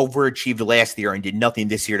overachieved last year and did nothing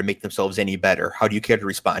this year to make themselves any better. How do you care to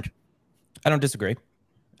respond? I don't disagree.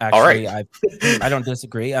 Actually, all right. I don't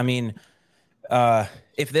disagree. I mean,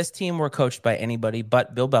 if this team were coached by anybody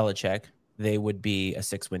but Bill Belichick, they would be a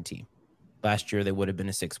 6-win team. Last year, they would have been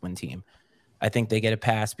a 6-win team. I think they get a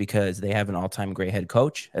pass because they have an all-time great head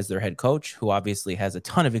coach as their head coach, who obviously has a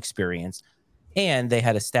ton of experience. And they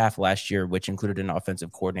had a staff last year, which included an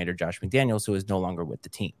offensive coordinator, Josh McDaniels, who is no longer with the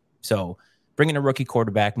team. So bringing a rookie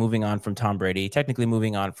quarterback, moving on from Tom Brady, technically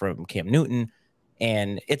moving on from Cam Newton,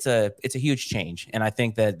 and it's a huge change. And I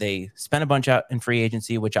think that they spent a bunch out in free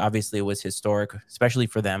agency, which obviously was historic, especially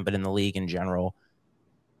for them, but in the league in general.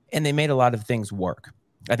 And they made a lot of things work.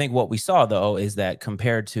 I think what we saw, though, is that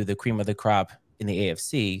compared to the cream of the crop in the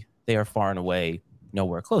AFC, they are far and away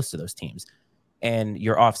nowhere close to those teams. And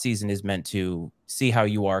your offseason is meant to see how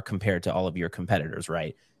you are compared to all of your competitors,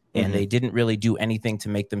 right? And they didn't really do anything to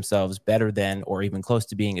make themselves better than or even close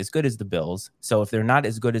to being as good as the Bills. So if they're not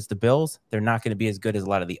as good as the Bills, they're not going to be as good as a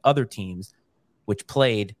lot of the other teams which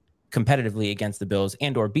played competitively against the Bills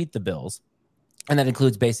and or beat the Bills. And that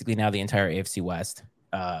includes basically now the entire AFC West.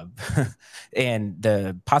 And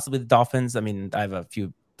possibly the Dolphins. I mean, I have a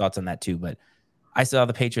few thoughts on that too, but I saw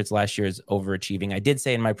the Patriots last year as overachieving. I did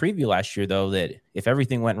say in my preview last year, though, that if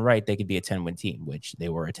everything went right, they could be a 10-win team, which they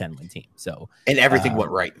were a 10-win team. So, and everything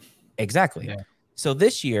went right. Exactly. Yeah. So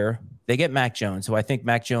this year they get Mac Jones, who I think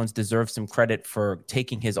Mac Jones deserves some credit for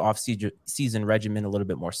taking his off-season regimen a little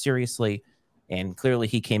bit more seriously. And clearly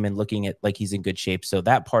he came in looking at like he's in good shape. So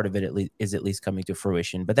that part of it is at least coming to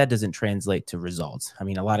fruition, but that doesn't translate to results. I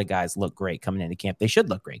mean, a lot of guys look great coming into camp. They should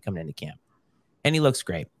look great coming into camp. And he looks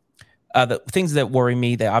great. The things that worry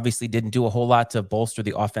me, they obviously didn't do a whole lot to bolster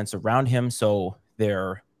the offense around him. So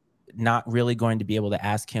they're not really going to be able to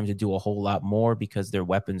ask him to do a whole lot more because their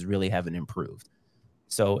weapons really haven't improved.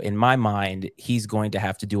 So in my mind, he's going to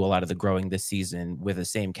have to do a lot of the growing this season with the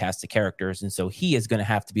same cast of characters. And so he is going to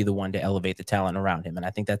have to be the one to elevate the talent around him. And I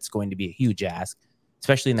think that's going to be a huge ask,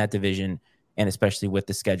 especially in that division and especially with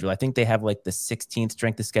the schedule. I think they have like the 16th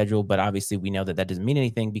strength of schedule, but obviously we know that that doesn't mean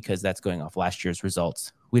anything because that's going off last year's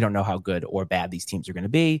results. We don't know how good or bad these teams are going to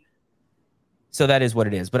be. So that is what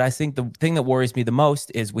it is. But I think the thing that worries me the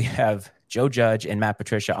most is we have Joe Judge and Matt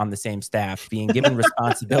Patricia on the same staff being given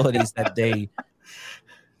responsibilities that they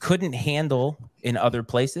couldn't handle in other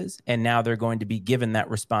places. And now they're going to be given that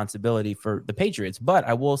responsibility for the Patriots. But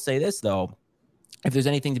I will say this, though, if there's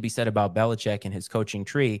anything to be said about Belichick and his coaching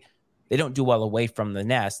tree, they don't do well away from the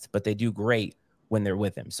nest, but they do great when they're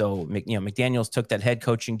with him. So, you know, McDaniels took that head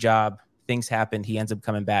coaching job. Things happened. He ends up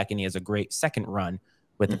coming back and he has a great second run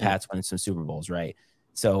with the Pats winning some Super Bowls, right?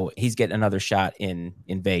 So he's getting another shot in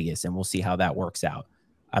Vegas, and we'll see how that works out.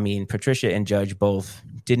 I mean, Patricia and Judge both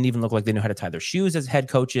didn't even look like they knew how to tie their shoes as head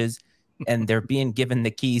coaches, and they're being given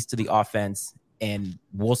the keys to the offense, and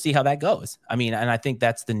we'll see how that goes. I mean, and I think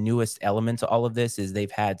that's the newest element to all of this is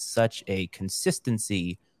they've had such a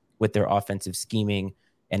consistency with their offensive scheming,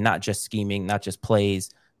 and not just scheming, not just plays,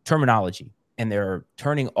 terminology. And they're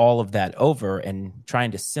turning all of that over and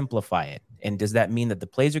trying to simplify it. And does that mean that the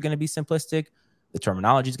plays are going to be simplistic? The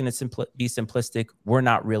terminology is going to be simplistic? We're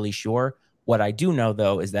not really sure. What I do know,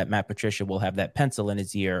 though, is that Matt Patricia will have that pencil in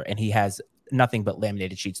his ear, and he has nothing but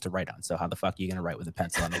laminated sheets to write on. So how the fuck are you going to write with a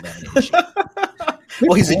pencil on a laminated sheet?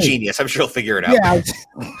 Well, he's a genius. I'm sure he'll figure it out. Yeah.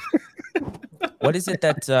 What is it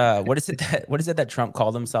that Trump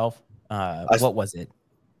called himself? What was it?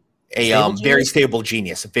 Very stable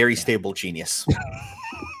genius. A very stable genius.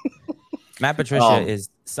 Matt Patricia is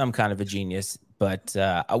some kind of a genius, but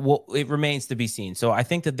it remains to be seen. So I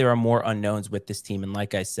think that there are more unknowns with this team. And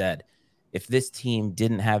like I said, if this team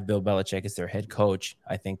didn't have Bill Belichick as their head coach,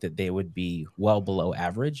 I think that they would be well below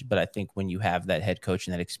average. But I think when you have that head coach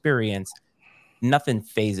and that experience, nothing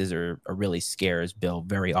phases or really scares Bill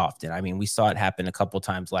very often. I mean, we saw it happen a couple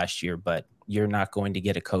times last year, but you're not going to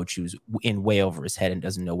get a coach who's in way over his head and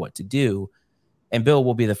doesn't know what to do. And Bill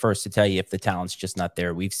will be the first to tell you if the talent's just not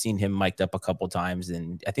there. We've seen him mic'd up a couple times,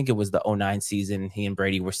 and I think it was the 2009 season. He and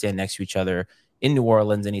Brady were standing next to each other in New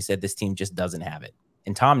Orleans, and he said, this team just doesn't have it.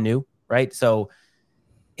 And Tom knew, right? So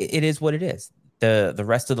it is what it is. The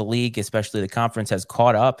rest of the league, especially the conference, has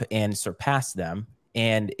caught up and surpassed them.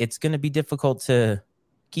 And it's going to be difficult to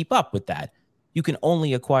keep up with that. You can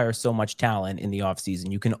only acquire so much talent in the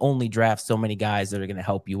offseason. You can only draft so many guys that are going to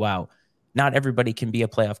help you out. Not everybody can be a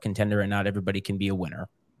playoff contender, and not everybody can be a winner.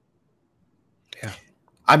 Yeah.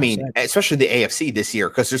 I mean, especially the AFC this year,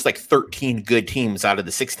 because there's like 13 good teams out of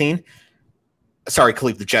the 16. Sorry,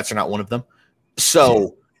 Khalif, the Jets are not one of them.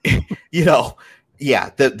 So, the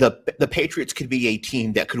Patriots could be a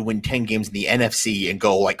team that could win 10 games in the NFC and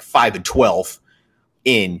go like 5-12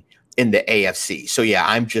 in the AFC. So yeah,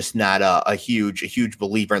 I'm just not a huge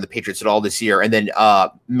believer in the Patriots at all this year. And then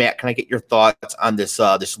Matt, can I get your thoughts on this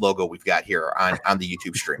logo we've got here on the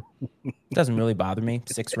YouTube stream? It doesn't really bother me.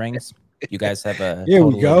 6 rings. You guys have a here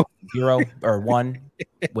we go 0 or 1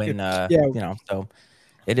 when so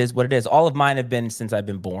it is what it is. All of mine have been since I've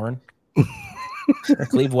been born.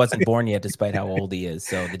 Cleve wasn't born yet, despite how old he is.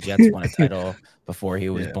 So the Jets won a title before he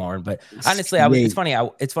was born. But honestly, it's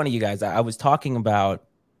funny, you guys. I was talking about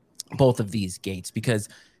both of these gates because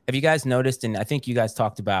have you guys noticed? And I think you guys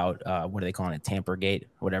talked about what are they calling it, Tamper Gate,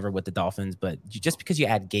 or whatever, with the Dolphins. But just because you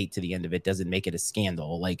add gate to the end of it doesn't make it a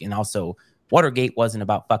scandal. Like, and also Watergate wasn't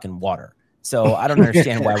about fucking water. So I don't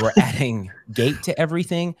understand why we're adding gate to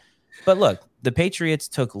everything. But look, the Patriots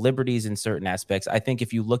took liberties in certain aspects. I think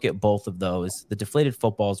if you look at both of those, the deflated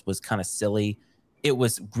footballs was kind of silly. It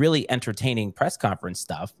was really entertaining press conference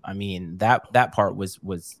stuff. I mean, that part was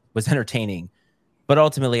entertaining. But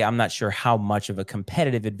ultimately, I'm not sure how much of a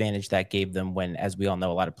competitive advantage that gave them when, as we all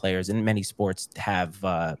know, a lot of players in many sports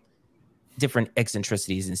have different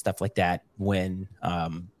eccentricities and stuff like that when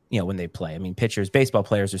when they play. I mean, baseball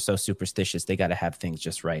players are so superstitious. They got to have things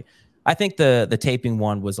just right. I think the taping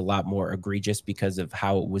one was a lot more egregious because of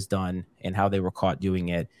how it was done and how they were caught doing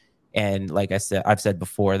it. And like I've said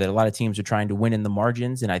before that a lot of teams are trying to win in the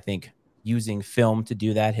margins. And I think using film to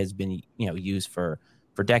do that has been, used for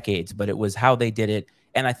decades, but it was how they did it.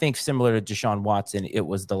 And I think similar to Deshaun Watson, it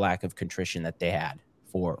was the lack of contrition that they had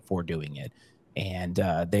for doing it. And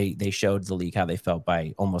they showed the league how they felt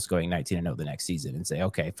by almost going 19-0 the next season and say,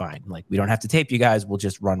 okay, fine. Like, we don't have to tape you guys. We'll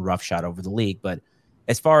just run roughshod over the league. But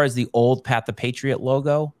as far as the old Pat the Patriot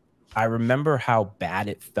logo, I remember how bad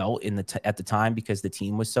it felt at the time because the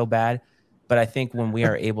team was so bad. But I think when we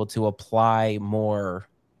are able to apply more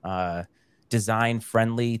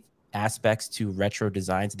design-friendly aspects to retro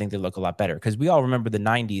designs, I think they look a lot better because we all remember the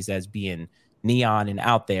 90s as being neon and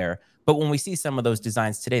out there. But when we see some of those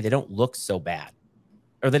designs today, they don't look so bad,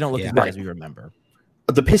 or they don't look as bad as we remember.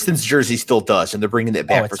 The Pistons jersey still does, and they're bringing it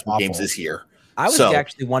back for some games this year. I was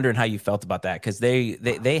actually wondering how you felt about that because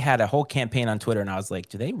they had a whole campaign on Twitter, and I was like,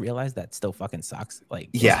 do they realize that still fucking sucks? Like,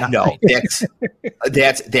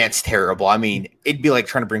 that's terrible. I mean, it'd be like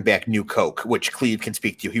trying to bring back New Coke, which Cleve can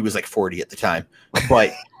speak to. He was like 40 at the time,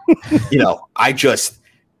 but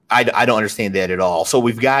I don't understand that at all. So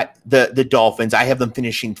we've got the Dolphins. I have them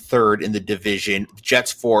finishing 3rd in the division.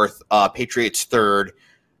 Jets 4th, Patriots 3rd.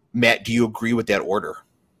 Matt, do you agree with that order?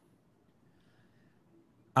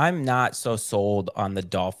 I'm not so sold on the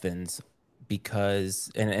Dolphins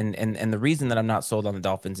because and the reason that I'm not sold on the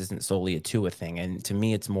Dolphins isn't solely a Tua thing, and to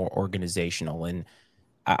me it's more organizational. And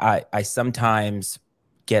I sometimes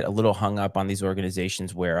get a little hung up on these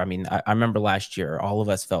organizations where, I mean, I remember last year, all of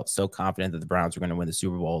us felt so confident that the Browns were going to win the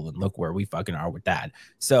Super Bowl, and look where we fucking are with that.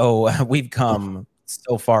 So we've come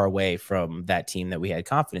so far away from that team that we had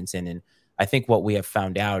confidence in. And I think what we have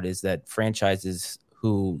found out is that franchises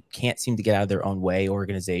who can't seem to get out of their own way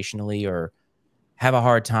organizationally or have a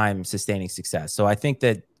hard time sustaining success. So I think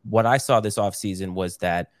that what I saw this offseason was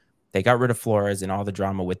that they got rid of Flores and all the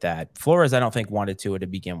drama with that. Flores, I don't think wanted to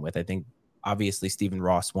begin with. I think obviously Stephen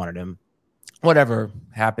Ross wanted him. Whatever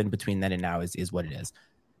happened between then and now is what it is.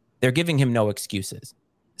 They're giving him no excuses.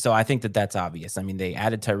 So I think that that's obvious. I mean, they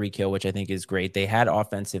added Tyreek Hill, which I think is great. They had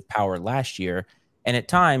offensive power last year, and at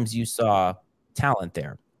times you saw talent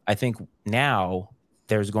there. I think now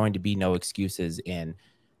there's going to be no excuses, and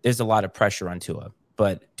there's a lot of pressure on Tua.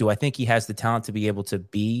 But do I think he has the talent to be able to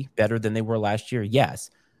be better than they were last year? Yes.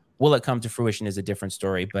 Will it come to fruition is a different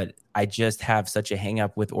story, but I just have such a hang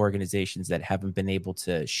up with organizations that haven't been able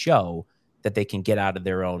to show that they can get out of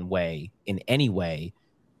their own way in any way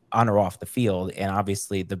on or off the field. And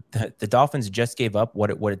obviously the Dolphins just gave up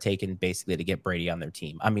what it would have taken basically to get Brady on their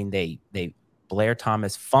team. I mean, they Blair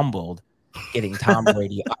Thomas fumbled getting Tom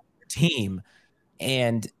Brady on their team.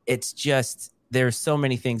 And it's just, there's so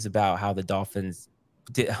many things about how the Dolphins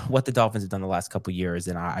did, what the Dolphins have done the last couple of years.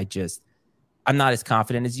 And I'm not as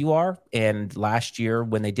confident as you are. And last year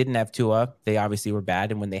when they didn't have Tua, they obviously were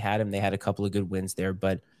bad. And when they had him, they had a couple of good wins there.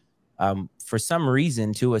 But for some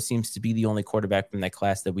reason, Tua seems to be the only quarterback from that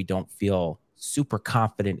class that we don't feel super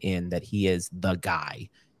confident in that he is the guy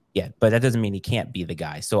yet. But that doesn't mean he can't be the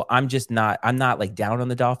guy. So I'm not like down on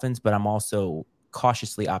the Dolphins, but I'm also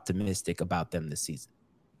cautiously optimistic about them this season.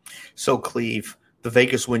 So Cleve, the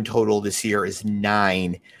Vegas win total this year is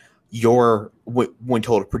 9. Your win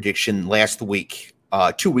total prediction last week,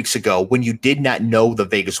 2 weeks ago, when you did not know the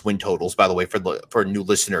Vegas win totals, by the way, for new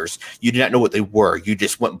listeners, you did not know what they were. You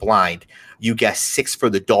just went blind. You guessed 6 for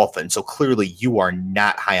the Dolphins. So clearly you are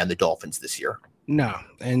not high on the Dolphins this year. No.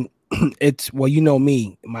 And it's, well, you know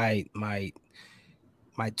me, my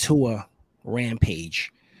Tua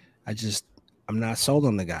rampage. I'm not sold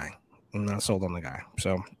on the guy.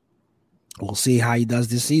 So we'll see how he does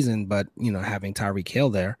this season, but having Tyreek Hill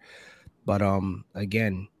there. But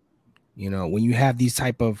again, when you have these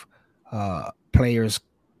type of players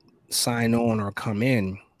sign on or come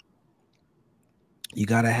in, you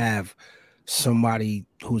got to have somebody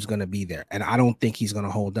who's going to be there. And I don't think he's going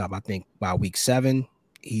to hold up. I think by week 7,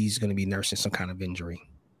 he's going to be nursing some kind of injury.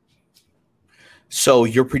 So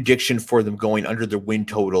your prediction for them going under the win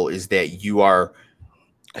total is that you are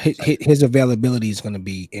his availability is going to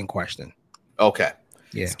be in question. Okay.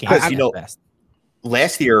 Yeah. Because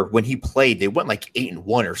last year when he played, they went like 8-1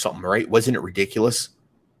 or something, right? Wasn't it ridiculous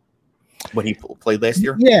when he played last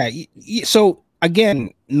year? Yeah. So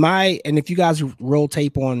again, and if you guys roll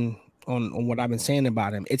tape on what I've been saying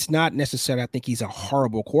about him, it's not necessarily I think he's a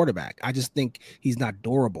horrible quarterback. I just think he's not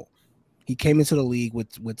durable. He came into the league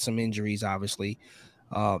with some injuries, obviously,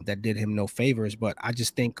 that did him no favors. But I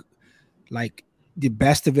just think like the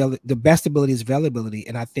best ability is availability,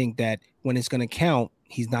 and I think that when it's going to count,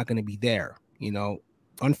 he's not going to be there.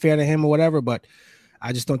 Unfair to him or whatever, but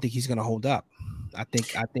I just don't think he's going to hold up. I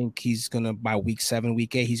think he's going to, by week 7,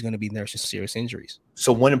 week 8, he's going to be nursing serious injuries.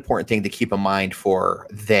 So one important thing to keep in mind for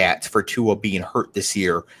Tua being hurt this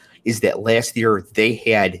year is that last year they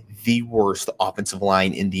had the worst offensive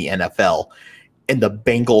line in the NFL, and the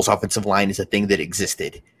Bengals offensive line is a thing that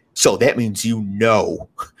existed. So that means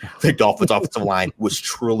the Dolphins offensive line was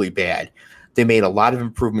truly bad. They made a lot of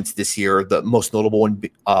improvements this year, the most notable one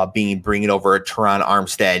being bringing over Teron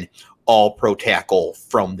Armstead, all-pro tackle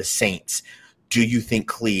from the Saints. Do you think,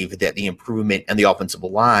 Cleve, that the improvement in the offensive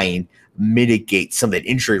line mitigates some of that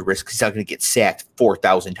injury risk because he's not going to get sacked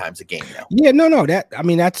 4,000 times a game now? Yeah, no.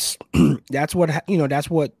 That's what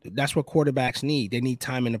quarterbacks need. They need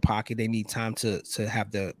time in the pocket. They need time to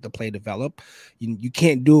have the play develop. You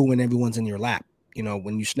can't do it when everyone's in your lap.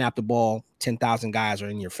 When you snap the ball, 10,000 guys are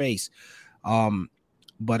in your face.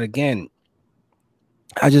 But again,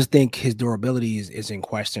 I just think his durability is in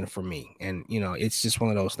question for me. And, it's just one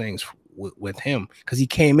of those things with him because he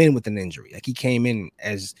came in with an injury. Like he came in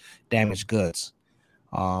as damaged goods.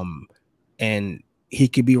 And he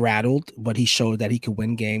could be rattled, but he showed that he could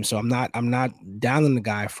win games. So I'm not down on the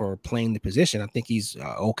guy for playing the position. I think he's an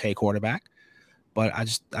okay quarterback, but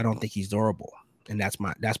I don't think he's durable. And that's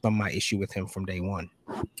been my issue with him from day one.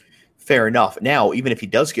 Fair enough. Now, even if he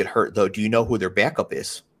does get hurt, though, do you know who their backup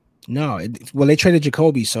is? No, well, they traded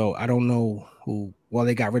Jacoby, so I don't know who. Well,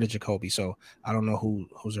 they got rid of Jacoby, so I don't know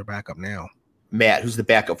who's their backup now. Matt, who's the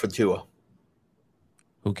backup for Tua?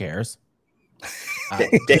 Who cares?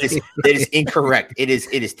 That is incorrect. It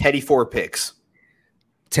is Teddy Four Picks.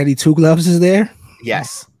 Teddy Two Gloves is there.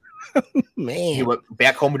 Yes, man, he went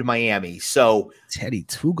back home to Miami. So Teddy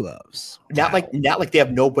Two Gloves. Not like they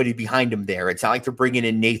have nobody behind him there. It's not like they're bringing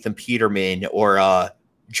in Nathan Peterman or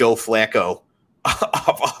Joe Flacco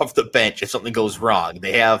off the bench if something goes wrong.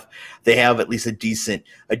 They have at least a decent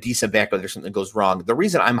backup if something goes wrong. The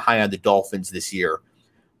reason I'm high on the Dolphins this year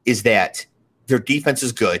is that their defense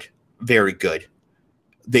is good, very good.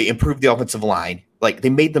 They improved the offensive line. Like,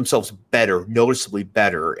 they made themselves better, noticeably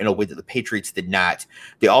better in a way that the Patriots did not.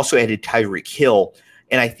 They also added Tyreek Hill,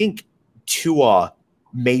 and I think Tua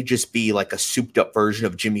may just be like a souped up version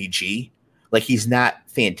of Jimmy G. Like, he's not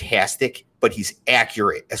fantastic, but he's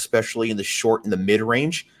accurate, especially in the short and the mid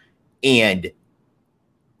range. And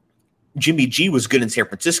Jimmy G was good in San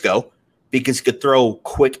Francisco because he could throw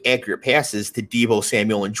quick, accurate passes to Deebo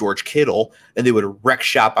Samuel and George Kittle, and they would wreck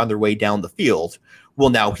shop on their way down the field. Well,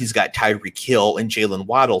 now he's got Tyreek Hill and Jalen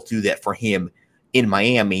Waddle to do that for him in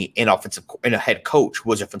Miami, and a head coach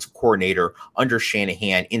was offensive coordinator under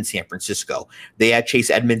Shanahan in San Francisco. They had Chase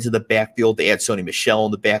Edmonds in the backfield. They had Sony Michel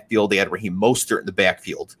in the backfield. They had Raheem Mostert in the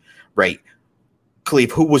backfield, right?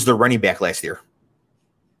 Cleve, who was the running back last year?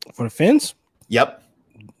 For the Fins? Yep.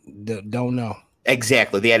 Don't know.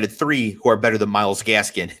 Exactly. They added 3 who are better than Myles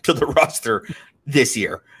Gaskin to the roster this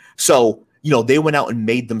year. So, they went out and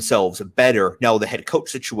made themselves better. Now, the head coach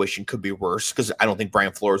situation could be worse because I don't think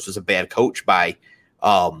Brian Flores was a bad coach by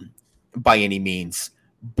any means.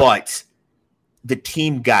 But the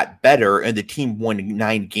team got better, and the team won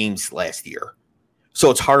 9 games last year. So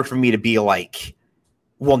it's hard for me to be like,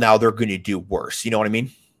 well, now they're going to do worse. You know what I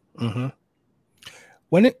mean? Mm-hmm.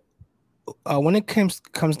 When it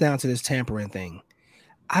comes down to this tampering thing,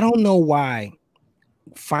 I don't know why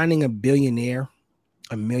finding a billionaire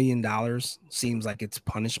 $1 million seems like it's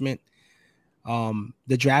punishment.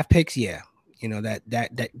 The draft picks, yeah,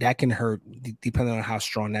 that can hurt depending on how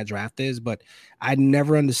strong that draft is. But I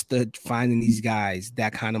never understood finding these guys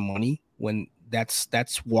that kind of money when that's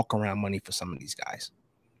walk around money for some of these guys.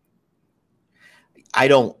 It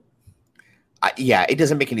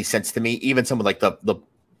doesn't make any sense to me. Even some of like the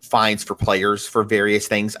fines for players for various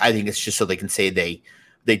things, I think it's just so they can say they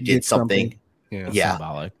did something. Yeah.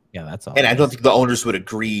 Symbolic. Yeah, that's all. And I don't think the owners would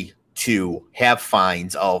agree to have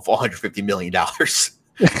fines of $150 million.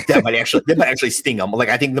 that might actually sting them. Like,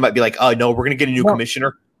 I think they might be like, oh no, we're going to get a new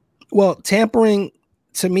commissioner. Well, tampering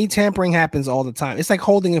happens all the time. It's like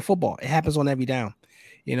holding in football. It happens on every down.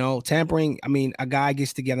 Tampering. I mean, a guy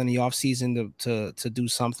gets together in the off season to do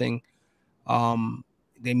something.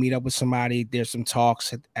 They meet up with somebody. There's some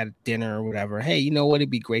talks at dinner or whatever. Hey, you know what? It'd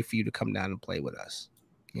be great for you to come down and play with us.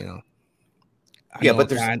 I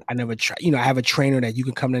never try. I have a trainer that you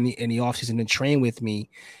can come in the offseason and train with me,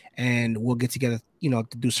 and we'll get together, to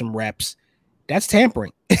do some reps. That's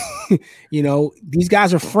tampering. These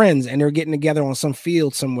guys are friends, and they're getting together on some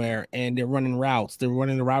field somewhere, and they're running routes. They're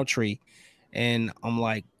running the route tree, and I'm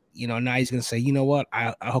like, now he's gonna say, you know what?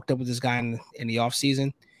 I hooked up with this guy in the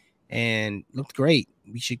offseason, and looked great.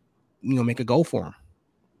 We should, make a go for him.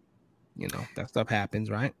 That stuff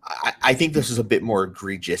happens, right? I think this is a bit more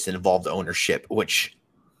egregious and involved ownership, which,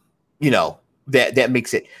 that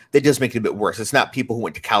does make it a bit worse. It's not people who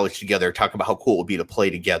went to college together talking about how cool it would be to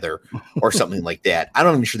play together or something like that. I'm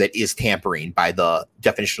not even sure that is tampering by the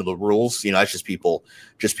definition of the rules. It's just people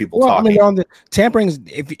talking. I mean, tampering is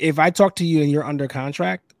if I talk to you and you're under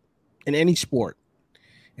contract in any sport,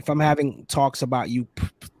 if I'm having talks about you,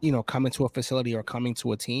 coming to a facility or coming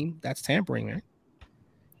to a team, that's tampering, right?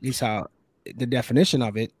 At least how the definition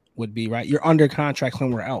of it would be, right? You're under contract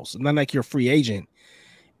somewhere else. It's not like you're a free agent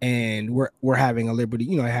and we're having a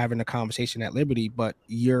Liberty, having a conversation at Liberty, but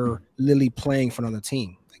you're literally playing for another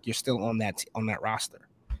team. Like, you're still on that roster.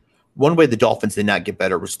 One way the Dolphins did not get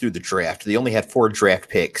better was through the draft. They only had 4 draft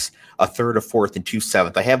picks, a 3rd, a 4th, and 2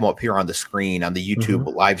 7th. I have them up here on the screen on the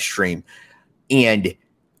YouTube live stream. And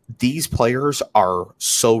these players are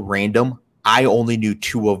so random. I only knew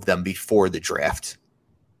 2 of them before the draft.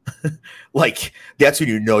 Like, that's when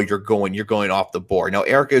you're going off the board. Now,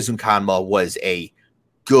 Eric Ezukanma was a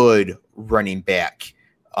good running back,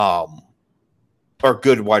 or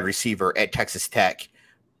good wide receiver at Texas Tech,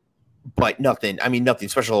 but nothing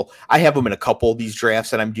special. I have him in a couple of these drafts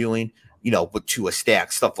that I'm doing, with 2 a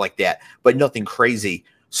stack, stuff like that, but nothing crazy.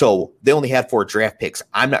 So they only had 4 draft picks.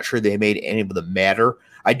 I'm not sure they made any of them matter.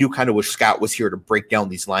 I do kind of wish Scott was here to break down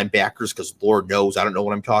these linebackers because Lord knows I don't know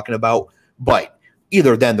what I'm talking about, but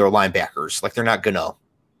either then they're linebackers. Like they're not gonna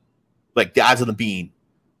like the odds of them being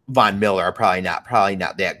Von Miller are probably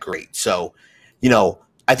not that great. So,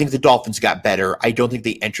 I think the Dolphins got better. I don't think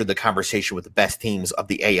they entered the conversation with the best teams of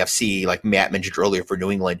the AFC, like Matt mentioned earlier for New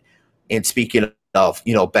England. And speaking of,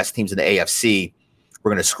 best teams in the AFC,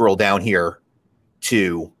 we're going to scroll down here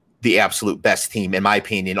to the absolute best team, in my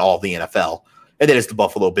opinion, in all of the NFL. And that is the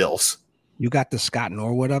Buffalo Bills. You got the Scott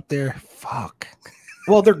Norwood up there? Fuck.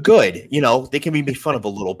 Well, they're good. They can be made fun of a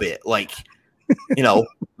little bit. Like,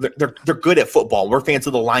 they're good at football. We're fans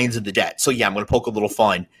of the Lions and the Jets. So, yeah, I'm going to poke a little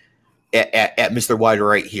fun at Mr. Wide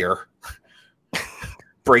Right here,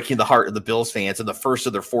 breaking the heart of the Bills fans in the first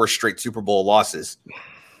of their 4 straight Super Bowl losses.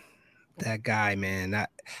 That guy, man. I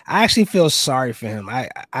actually feel sorry for him. I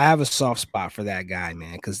have a soft spot for that guy,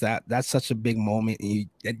 man, because that's such a big moment.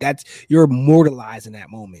 You're immortalizing that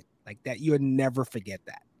moment like that. You'll never forget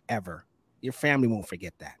that ever. Your family won't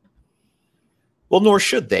forget that. Well, nor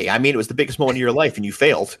should they. I mean, it was the biggest moment of your life, and you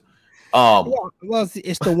failed. Well,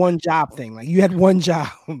 it's the one job thing. Like you had one job.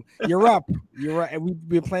 You're up. You're right. And we've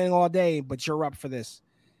been playing all day, but you're up for this.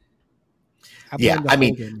 I'm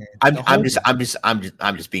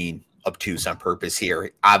just being obtuse on purpose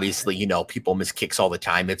here. Obviously, people miss kicks all the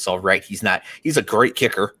time. It's all right. He's a great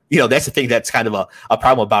kicker. That's the thing that's kind of a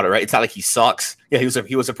problem about it, right? It's not like he sucks. Yeah, he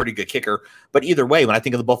was a pretty good kicker. But either way, when I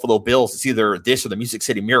think of the Buffalo Bills, it's either this or the Music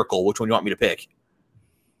City Miracle. Which one do you want me to pick?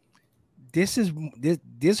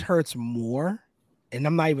 This hurts more, and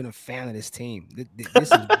I'm not even a fan of this team. This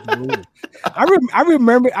is brutal.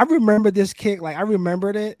 I remember this kick. Like I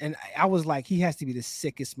remembered it, and I was like, he has to be the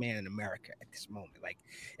sickest man in America at this moment. Like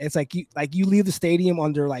it's like you leave the stadium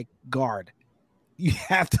under like guard. You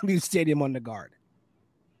have to leave the stadium under guard.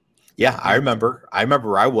 Yeah, I remember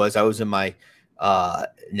where I was. I was in my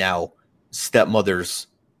now stepmother's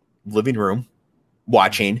living room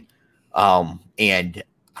watching, and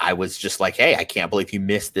I was just like, hey, I can't believe you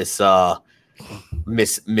missed this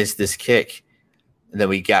missed this kick. And then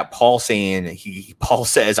we got Paul saying Paul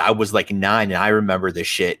says I was like 9 and I remember this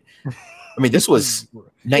shit. I mean, this was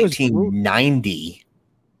 1990.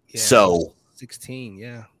 Yeah, so 16,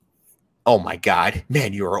 yeah. Oh my God.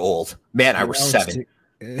 Man, you were old. Man, I was 7.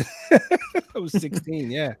 I was 16,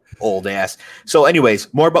 yeah. Old ass. So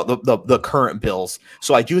anyways, more about the current Bills.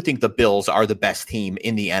 So I do think the Bills are the best team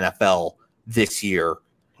in the NFL this year.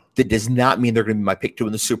 That does not mean they're going to be my pick to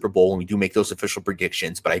win the Super Bowl when we do make those official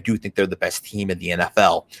predictions, but I do think they're the best team in the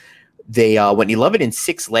NFL. They went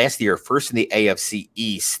 11-6 last year, first in the AFC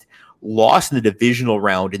East, lost in the divisional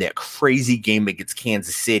round in that crazy game against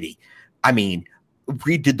Kansas City. I mean,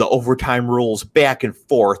 redid the overtime rules back and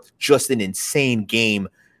forth, just an insane game.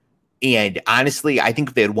 And honestly, I think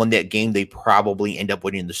if they had won that game, they probably end up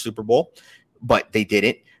winning the Super Bowl, but they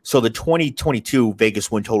didn't. So the 2022 Vegas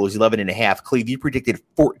win total is 11.5. Cleve, you predicted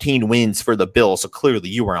 14 wins for the Bills, so clearly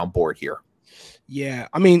you were on board here. Yeah,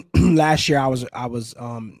 I mean, last year I was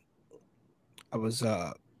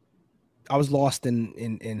lost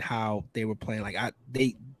in how they were playing. Like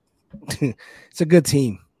it's a good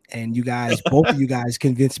team, and you guys, both of you guys,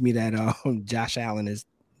 convinced me that Josh Allen is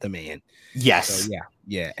the man. Yes. So,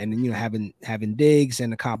 yeah, and then having Diggs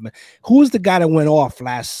and the compliment. Who was the guy that went off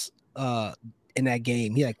last? In that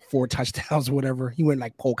game, he had like 4 touchdowns or whatever. He went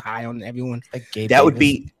like poke high on everyone. That'd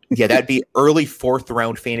be early 4th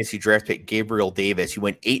round fantasy draft pick Gabriel Davis. He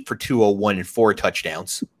went 8 for 201 and 4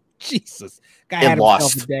 touchdowns. Jesus, guy had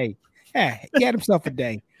himself a day. Yeah, he had himself a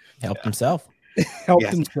day. Helped himself.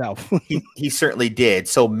 Himself. he certainly did.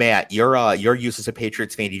 So Matt, your use as a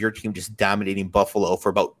Patriots fan, your team just dominating Buffalo for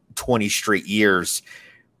about 20 straight years.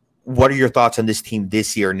 What are your thoughts on this team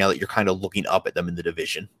this year? Now that you're kind of looking up at them in the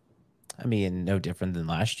division. I mean, no different than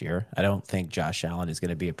last year. I don't think Josh Allen is going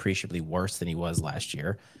to be appreciably worse than he was last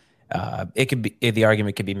year. The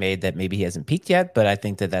argument could be made that maybe he hasn't peaked yet, but I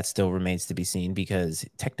think that still remains to be seen because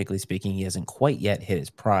technically speaking, he hasn't quite yet hit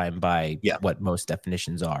his prime by what most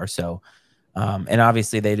definitions are. So, and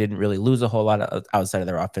obviously they didn't really lose a whole lot outside of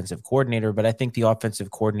their offensive coordinator, but I think the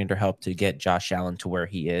offensive coordinator helped to get Josh Allen to where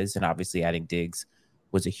he is. And obviously adding Diggs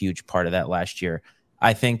was a huge part of that last year.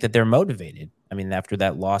 I think that they're motivated. I mean, after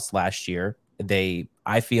that loss last year,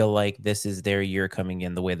 I feel like this is their year coming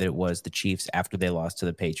in the way that it was the Chiefs after they lost to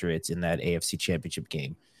the Patriots in that AFC Championship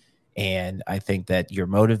game. And I think that you're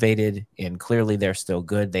motivated, and clearly they're still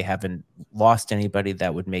good. They haven't lost anybody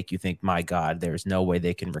that would make you think, my God, there's no way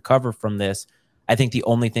they can recover from this. I think the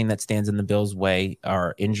only thing that stands in the Bills' way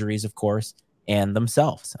are injuries, of course, and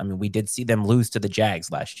themselves. I mean, we did see them lose to the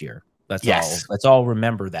Jags last year. Let's all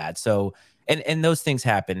remember that. So, and those things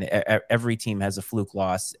happen. Every team has a fluke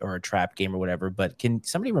loss or a trap game or whatever. But can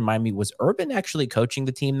somebody remind me, was Urban actually coaching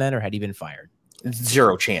the team then, or had he been fired?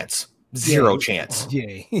 Zero chance. Zero chance.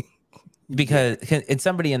 Yeah. Because and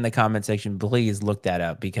somebody in the comment section, please look that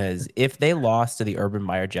up, because if they lost to the Urban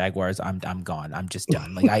Meyer Jaguars, I'm gone. I'm just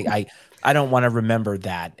done. Like I don't want to remember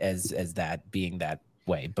that as that being that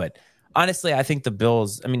way. But honestly, I think the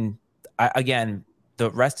Bills, I mean, again,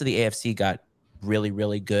 the rest of the AFC got really,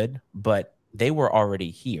 really good, but they were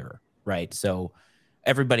already here, right? So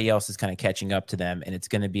everybody else is kind of catching up to them, and it's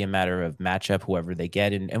going to be a matter of matchup, whoever they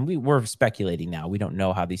get. And we're speculating now. We don't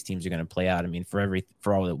know how these teams are going to play out. I mean,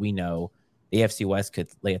 for all that we know, the AFC West could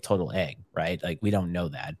lay a total egg, right? Like, we don't know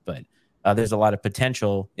that, but there's a lot of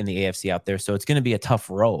potential in the AFC out there. So it's going to be a tough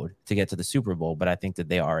road to get to the Super Bowl, but I think that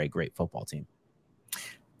they are a great football team.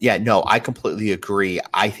 Yeah, no, I completely agree.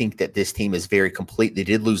 I think that this team is very complete. They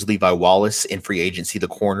did lose Levi Wallace in free agency, the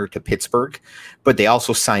corner, to Pittsburgh, but they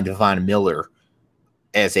also signed Von Miller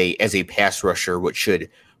as a pass rusher, which should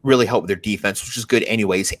really help their defense, which is good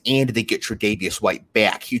anyways. And they get Tre'Davious White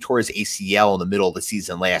back. He tore his ACL in the middle of the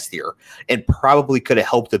season last year and probably could have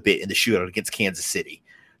helped a bit in the shootout against Kansas City.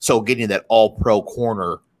 So getting that all-pro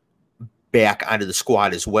corner back onto the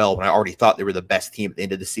squad as well, when I already thought they were the best team at the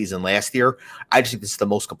end of the season last year, I just think this is the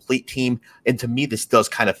most complete team. And to me, this does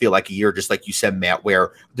kind of feel like a year, just like you said, Matt,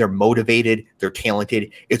 where they're motivated, they're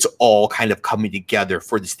talented. It's all kind of coming together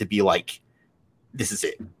for this to be like, this is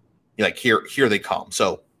it. Like, here they come.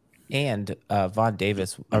 So, and Von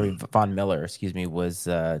Miller, was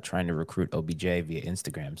trying to recruit OBJ via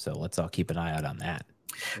Instagram. So let's all keep an eye out on that.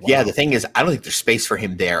 Wow. Yeah, the thing is, I don't think there's space for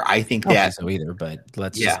him there. I think I don't that think so either, but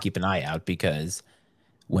let's just keep an eye out, because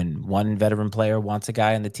when one veteran player wants a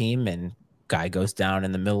guy on the team and guy goes down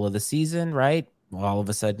in the middle of the season, right? Well, all of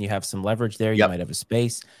a sudden you have some leverage there. You might have a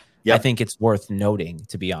space. Yep. I think it's worth noting,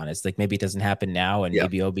 to be honest. Like, maybe it doesn't happen now, and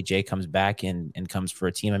maybe OBJ comes back and comes for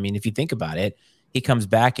a team. I mean, if you think about it, he comes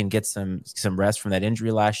back and gets some rest from that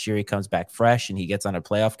injury last year. He comes back fresh and he gets on a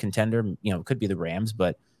playoff contender. You know, it could be the Rams,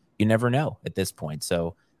 but you never know at this point.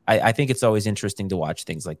 So I think it's always interesting to watch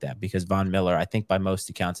things like that, because Von Miller, I think by most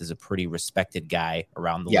accounts, is a pretty respected guy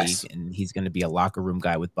around the league, and he's going to be a locker room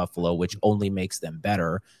guy with Buffalo, which only makes them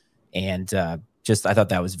better. And I thought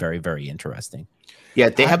that was very, very interesting. Yeah,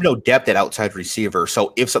 they have no depth at outside receiver.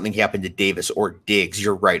 So if something happened to Davis or Diggs,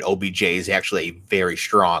 you're right, OBJ is actually a very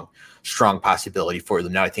strong possibility for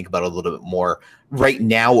them. Now I think about it a little bit more. Right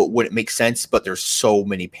now, it wouldn't make sense, but there's so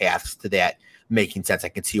many paths to that making sense. I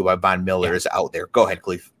can see why Von Miller is out there. Go ahead,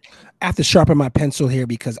 Cleve. I have to sharpen my pencil here,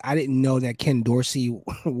 because I didn't know that Ken Dorsey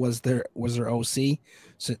was their OC.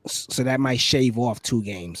 So that might shave off 2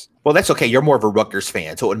 games. Well, that's okay. You're more of a Rutgers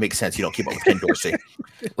fan, so it would make sense you don't keep up with Ken Dorsey.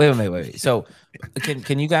 Wait. So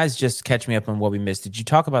can you guys just catch me up on what we missed? Did you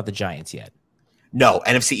talk about the Giants yet? No,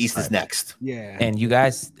 NFC East is next. Yeah. And you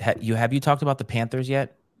guys, have you talked about the Panthers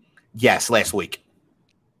yet? Yes, last week.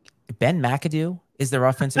 Ben McAdoo is their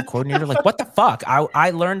offensive coordinator. Like, what the fuck?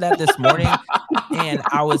 I learned that this morning, and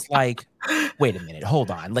I was like, wait a minute,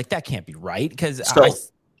 hold on. Like, that can't be right. Because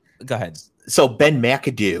go ahead. So Ben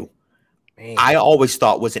McAdoo, I always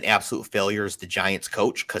thought was an absolute failure as the Giants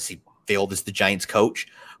coach, because he failed as the Giants coach.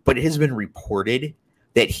 But it has been reported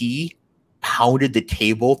that he pounded the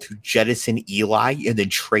table to jettison Eli and then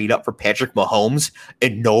trade up for Patrick Mahomes,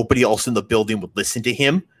 and nobody else in the building would listen to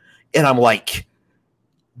him. And I'm like,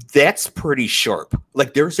 that's pretty sharp.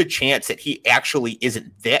 Like, there's a chance that he actually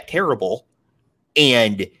isn't that terrible,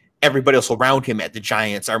 and everybody else around him at the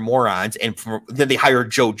Giants are morons. And then they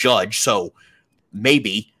hired Joe Judge, so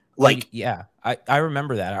maybe. Like, yeah, I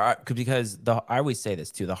remember that, because I always say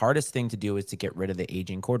this too. The hardest thing to do is to get rid of the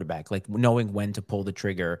aging quarterback, like knowing when to pull the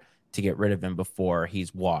trigger to get rid of him before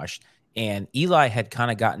he's washed. And Eli had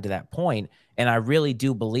kind of gotten to that point, and I really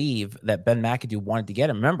do believe that Ben McAdoo wanted to get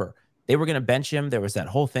him. Remember, they were going to bench him. There was that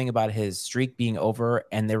whole thing about his streak being over,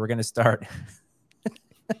 and they were going to start.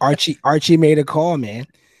 Archie made a call, man.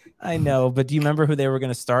 I know, but do you remember who they were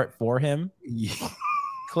going to start for him?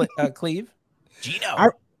 Cleve?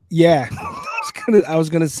 Geno. Yeah. I was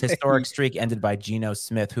gonna say historic streak ended by Geno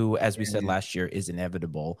Smith, who, as we said last year, is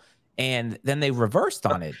inevitable. And then they reversed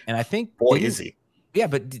on it. And I think, is he? Yeah,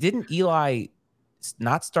 but didn't Eli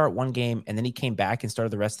not start one game, and then he came back and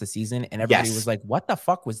started the rest of the season, and everybody was like, what the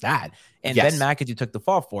fuck was that? And Ben McAdoo took the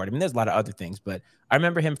fall for it. I mean, there's a lot of other things, but I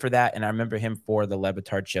remember him for that, and I remember him for the Le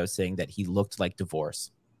Batard show saying that he looked like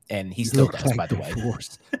divorce. And he still does, by the way.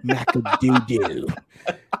 McAdoo.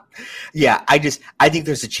 Yeah, I think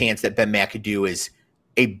there's a chance that Ben McAdoo is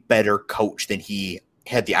a better coach than he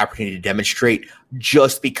had the opportunity to demonstrate,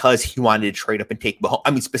 just because he wanted to trade up and take Mahomes.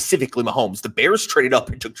 I mean, specifically Mahomes. The Bears traded up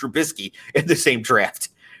and took Trubisky in the same draft.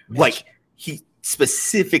 Like,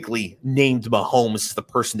 specifically named Mahomes as the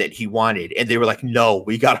person that he wanted. And they were like, no,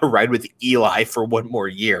 we got to ride with Eli for one more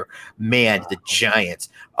year. Man, the Giants.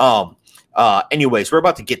 Anyways, we're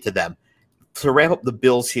about to get to them. To wrap up the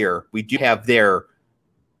Bills here, we do have their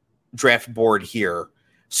draft board here.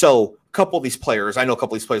 So a couple of these players, I know a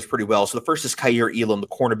couple of these players pretty well. So the first is Kaiir Elam, the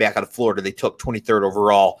cornerback out of Florida. They took 23rd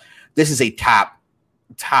overall. This is a top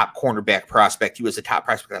cornerback prospect. He was a top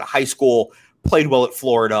prospect out of high school, played well at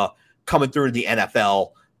Florida, coming through the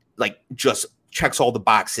NFL, like just checks all the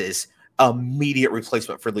boxes. Immediate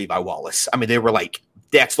replacement for Levi Wallace. I mean, they were like,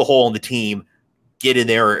 that's the hole in the team. Get in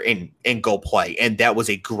there and go play. And that was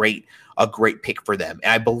a great pick for them.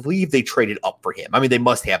 And I believe they traded up for him. I mean, they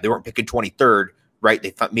must have. They weren't picking 23rd, right?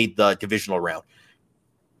 They made the divisional round.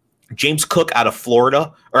 James Cook out of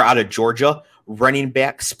Florida or out of Georgia, running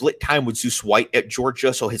back, split time with Zeus White at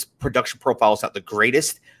Georgia. So his production profile is not the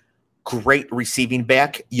greatest. Great receiving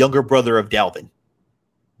back, younger brother of Dalvin.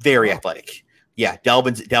 Very athletic. Yeah,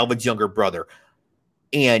 Dalvin's younger brother.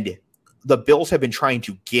 And the Bills have been trying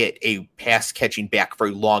to get a pass catching back for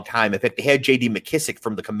a long time. In fact, they had J.D. McKissick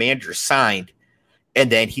from the Commanders signed,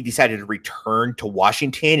 and then he decided to return to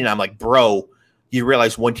Washington. And I'm like, bro, you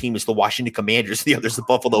realize one team is the Washington Commanders, the other's the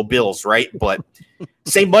Buffalo Bills, right? But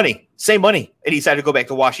same money. And he decided to go back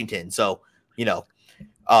to Washington. So,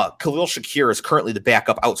 Khalil Shakir is currently the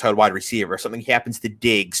backup outside wide receiver. If something happens to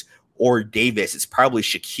Diggs or Davis, it's probably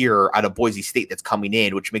Shakir out of Boise State that's coming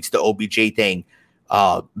in, which makes the OBJ thing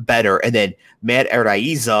better. And then Matt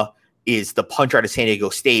Araiza is the punter out of San Diego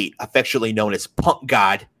State, affectionately known as Punt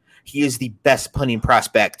God. He is the best punting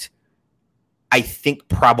prospect, I think,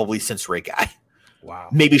 probably since Ray Guy. Wow.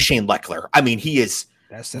 Maybe Shane Leckler. I mean, he is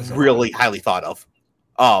really highly thought of.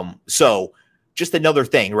 So just another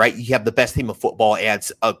thing, right? You have the best team of football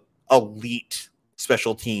adds a elite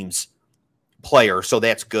special teams player, so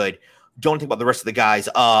that's good. Don't think about the rest of the guys.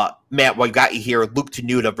 Matt, while you got you here, Luke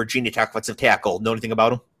Tenuta, Virginia Tech offensive tackle. Know anything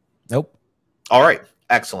about him? Nope. All right,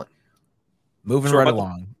 excellent. Moving right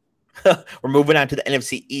along. We're moving on to the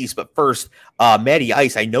NFC East, but first, Matty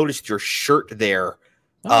Ice, I noticed your shirt there.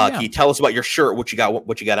 Yeah. Can you tell us about your shirt? What you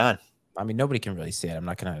got on? I mean, nobody can really see it. I'm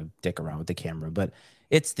not going to dick around with the camera, but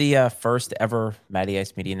it's the first ever Matty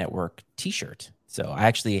Ice Media Network t-shirt. So I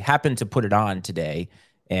actually happened to put it on today,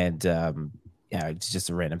 and it's just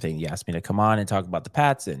a random thing. You asked me to come on and talk about the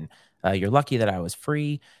Pats, and you're lucky that I was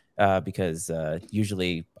free because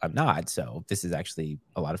usually I'm not. So this is actually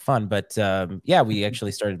a lot of fun. But we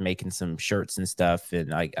actually started making some shirts and stuff,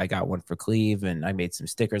 and I got one for Cleve, and I made some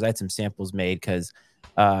stickers. I had some samples made because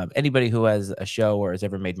anybody who has a show or has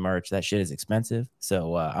ever made merch, that shit is expensive.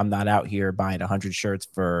 So I'm not out here buying 100 shirts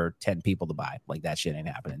for 10 people to buy. Like, that shit ain't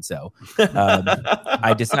happening. So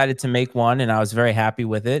I decided to make one, and I was very happy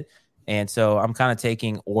with it. And so I'm kind of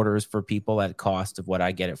taking orders for people at cost of what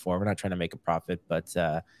I get it for. We're not trying to make a profit, but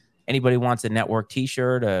anybody wants a network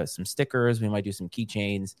t-shirt, some stickers, we might do some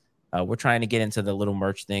keychains. We're trying to get into the little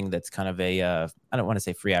merch thing that's kind of a, I don't want to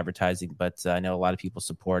say free advertising, but I know a lot of people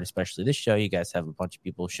support, especially this show. You guys have a bunch of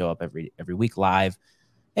people show up every week live.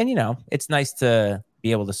 And, it's nice to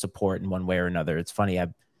be able to support in one way or another. It's funny.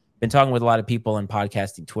 I've been talking with a lot of people in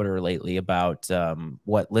podcasting Twitter lately about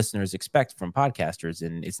what listeners expect from podcasters.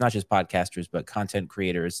 And it's not just podcasters, but content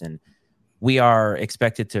creators. And we are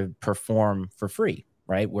expected to perform for free,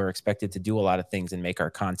 right? We're expected to do a lot of things and make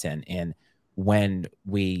our content. And when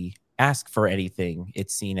we ask for anything,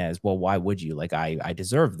 it's seen as, well, why would you? Like, I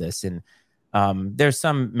deserve this. And there's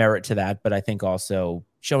some merit to that, but I think also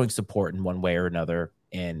showing support in one way or another.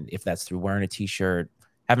 And if that's through wearing a t-shirt,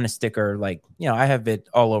 having a sticker, like, I have it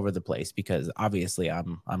all over the place because obviously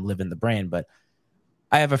I'm living the brand. But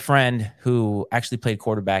I have a friend who actually played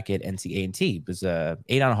quarterback at NC A&T. It was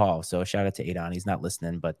Adon Hall. So shout out to Adon. He's not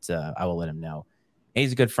listening, but I will let him know. And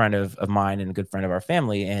he's a good friend of mine and a good friend of our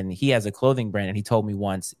family. And he has a clothing brand. And he told me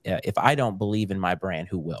once, if I don't believe in my brand,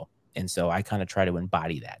 who will? And so I kind of try to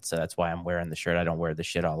embody that. So that's why I'm wearing the shirt. I don't wear the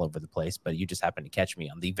shit all over the place, but you just happened to catch me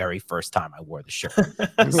on the very first time I wore the shirt.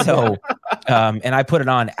 So, and I put it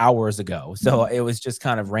on hours ago. So it was just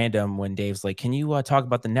kind of random when Dave's like, can you talk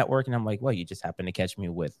about the network? And I'm like, well, you just happened to catch me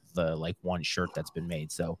with the one shirt that's been made.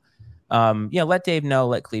 So, let Dave know,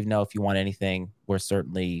 let Cleve know if you want anything. We're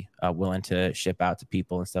certainly willing to ship out to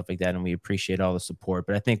people and stuff like that. And we appreciate all the support.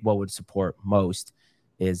 But I think what would support most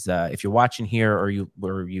is if you're watching here or you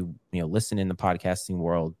listen in the podcasting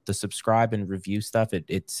world, the subscribe and review stuff.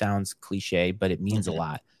 It sounds cliche, but it means a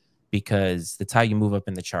lot because it's how you move up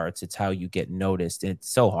in the charts. It's how you get noticed. And it's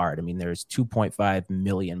so hard. I mean, there's 2.5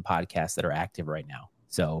 million podcasts that are active right now.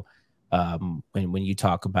 So When you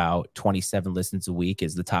talk about 27 listens a week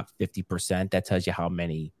is the top 50%, that tells you how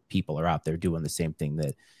many people are out there doing the same thing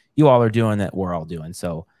that you all are doing, that we're all doing.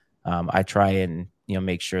 So I try and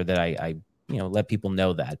make sure that I let people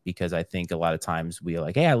know that, because I think a lot of times we are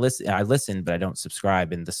like, hey, I listen, but I don't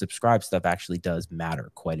subscribe. And the subscribe stuff actually does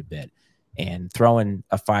matter quite a bit. And throwing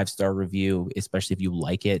a 5-star review, especially if you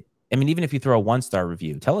like it. I mean, even if you throw a 1-star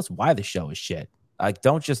review, tell us why the show is shit. Like,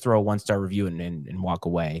 don't just throw a 1-star review and walk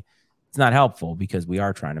away. It's not helpful, because we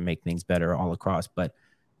are trying to make things better all across. But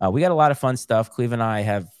we got a lot of fun stuff. Cleve and I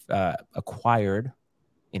have acquired,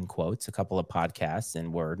 in quotes, a couple of podcasts,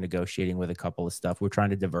 and we're negotiating with a couple of stuff. We're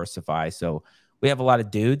trying to diversify. So we have a lot of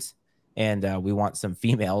dudes, and we want some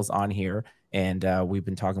females on here. And we've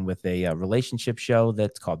been talking with a relationship show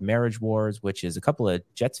that's called Marriage Wars, which is a couple of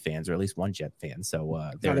Jets fans, or at least one Jet fan.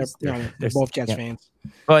 So they're both Jets fans.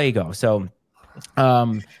 Well, there you go. So,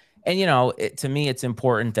 and to me, it's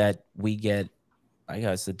important that we get, I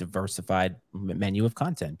guess, a diversified menu of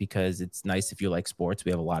content, because it's nice if you like sports.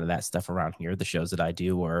 We have a lot of that stuff around here. The shows that I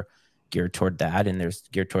do are geared toward that, and there's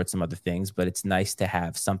geared toward some other things, but it's nice to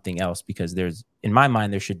have something else, because in my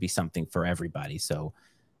mind, there should be something for everybody. So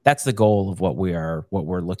that's the goal of what we're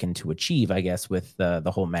looking to achieve, I guess, with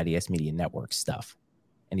the whole Matty Ice Media Network stuff.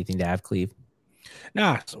 Anything to add, Cleve?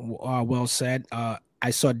 Nah, well said. I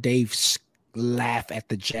saw Dave laugh at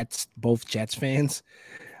the Jets, both Jets fans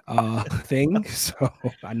thing. So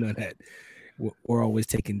I know that we're always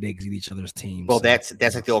taking digs at each other's teams. Well, so.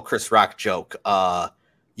 that's like the old Chris Rock joke.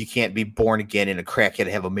 You can't be born again and a crackhead and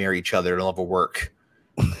have them marry each other. It'll never work,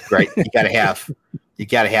 right? You gotta have, you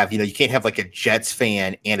can't have like a Jets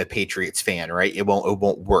fan and a Patriots fan, right? It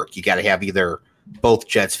won't work. You gotta have either both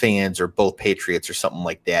Jets fans or both Patriots or something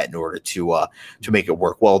like that in order to make it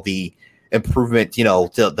work. Well, the improvement,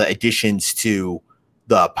 the additions to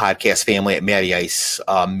the podcast family at Matty Ice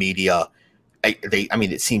Media,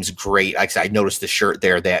 it seems great. Like I said, I noticed the shirt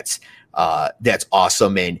there. That's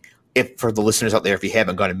awesome. And if for the listeners out there, if you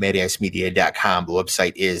haven't gone to MattyIceMedia.com, the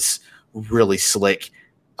website is really slick.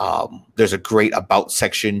 There's a great about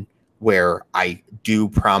section where I do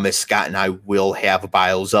promise Scott and I will have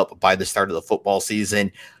bios up by the start of the football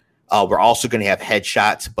season. We're also going to have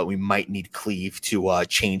headshots, but we might need Cleve to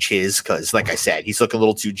change his, because, like I said, he's looking a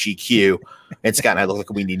little too GQ, and Scott and I look like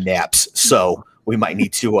we need naps. So we might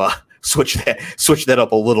need to switch that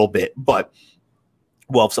up a little bit. But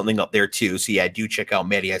we'll have something up there too. So yeah, do check out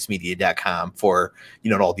MattyIceMedia.com for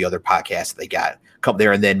all the other podcasts that they got. Come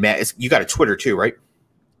there, and then Matt, you got a Twitter too, right?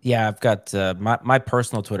 Yeah, I've got my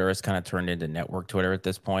personal Twitter has kind of turned into network Twitter at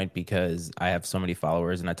this point, because I have so many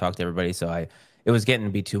followers and I talk to everybody. So it was getting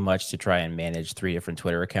to be too much to try and manage 3 different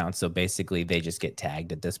Twitter accounts. So basically they just get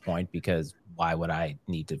tagged at this point, because why would I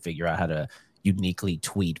need to figure out how to uniquely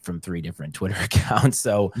tweet from 3 different Twitter accounts?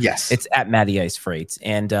 So yes, it's at Matty Ice Freights.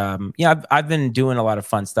 And I've been doing a lot of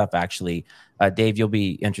fun stuff, actually. Dave, you'll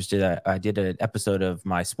be interested. I did an episode of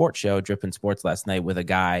my sports show, Drippin' Sports, last night with a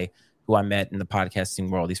guy who I met in the podcasting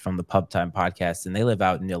world. He's from the Pub Time podcast, and they live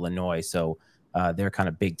out in Illinois. So they're kind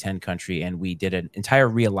of Big Ten country. And we did an entire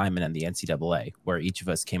realignment in the NCAA, where each of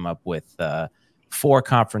us came up with 4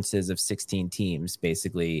 conferences of 16 teams,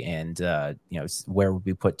 basically. And, where would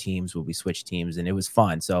we put teams? Would we switch teams? And it was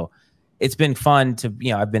fun. So it's been fun to,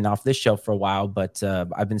 I've been off this show for a while, but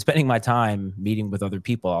I've been spending my time meeting with other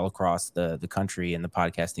people all across the country in the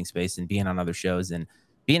podcasting space, and being on other shows. And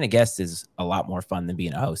being a guest is a lot more fun than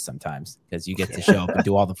being a host sometimes, because you get to show up and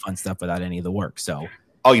do all the fun stuff without any of the work. So,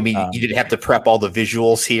 oh, you mean you didn't have to prep all the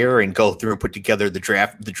visuals here and go through and put together the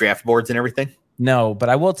draft boards and everything? No, but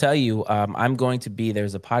I will tell you, I'm going to be,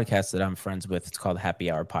 there's a podcast that I'm friends with. It's called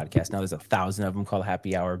Happy Hour Podcast. Now there's 1,000 of them called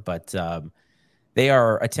Happy Hour, but they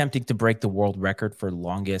are attempting to break the world record for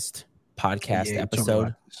longest podcast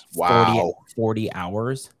episode. Wow. 40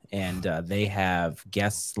 hours. And they have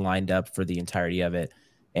guests lined up for the entirety of it.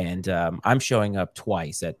 And I'm showing up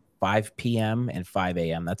twice, at 5 p.m. and 5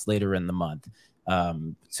 a.m. That's later in the month,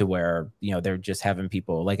 to where, they're just having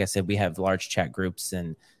people, like I said, we have large chat groups,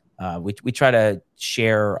 and we try to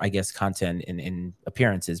share, I guess, content in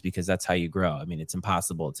appearances, because that's how you grow. I mean, it's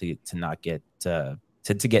impossible to not get to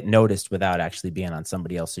get noticed without actually being on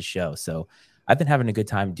somebody else's show. So I've been having a good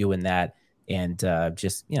time doing that, and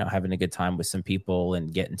just, having a good time with some people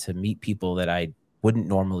and getting to meet people that I wouldn't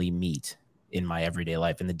normally meet in my everyday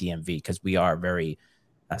life in the DMV, because we are very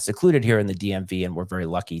secluded here in the DMV, and we're very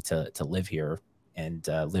lucky to live here and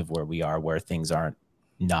live where we are, where things aren't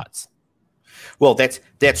nuts. Well,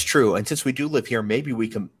 that's true. And since we do live here, maybe we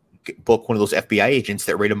can book one of those FBI agents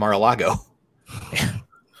that raided Mar-a-Lago.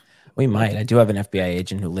 We might. I do have an FBI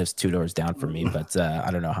agent who lives 2 doors down from me, but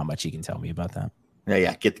I don't know how much he can tell me about that.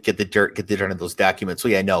 Yeah, get the dirt on those documents. So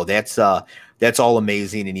yeah, no, that's all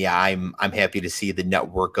amazing, and yeah, I'm happy to see the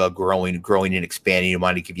network growing and expanding. I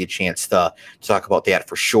want to give you a chance to talk about that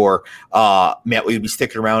for sure. Matt, will you be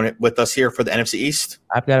sticking around with us here for the NFC East?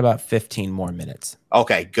 I've got about 15 more minutes.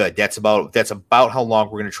 Okay, good. That's about how long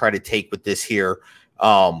we're going to try to take with this here.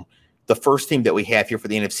 The first team that we have here for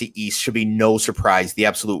the NFC East should be no surprise. The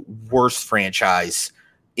absolute worst franchise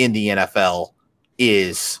in the NFL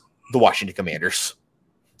is the Washington Commanders.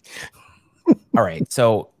 All right.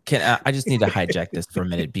 So I just need to hijack this for a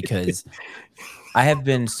minute because I have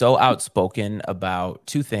been so outspoken about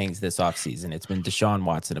two things this offseason. It's been Deshaun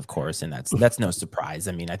Watson, of course, and that's no surprise.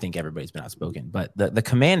 I mean, I think everybody's been outspoken, but the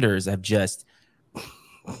Commanders have just,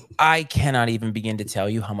 I cannot even begin to tell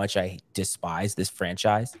you how much I despise this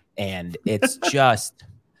franchise. And it's just,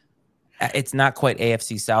 it's not quite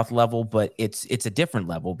AFC South level, but it's a different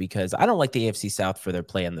level because I don't like the AFC South for their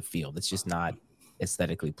play on the field. It's just not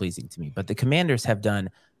aesthetically pleasing to me. But the Commanders have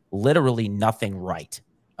done literally nothing right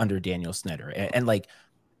under Daniel Snyder. And like,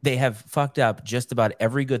 they have fucked up just about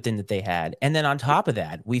every good thing that they had. And then on top of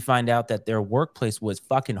that, we find out that their workplace was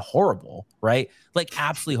fucking horrible, right? Like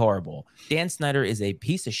absolutely horrible. Dan Snyder is a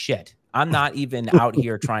piece of shit. I'm not even out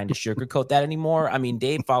here trying to sugarcoat that anymore. I mean,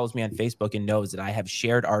 Dave follows me on Facebook and knows that I have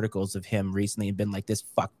shared articles of him recently and been like this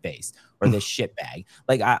fuck face or this shit bag.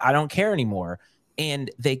 Like, I don't care anymore.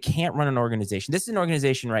 And they can't run an organization. This is an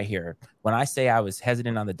organization right here. When I say I was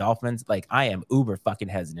hesitant on the Dolphins, like I am uber fucking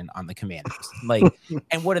hesitant on the Commanders. Like,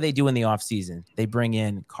 and what do they do in the offseason? They bring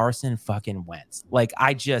in Carson fucking Wentz. Like,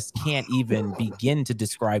 I just can't even begin to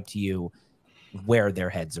describe to you where their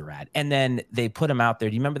heads are at. And then they put him out there.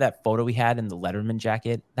 Do you remember that photo we had in the Letterman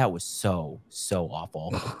jacket? That was so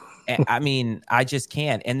awful. And, I mean, I just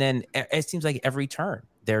can't. And then it seems like every turn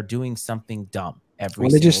they're doing something dumb every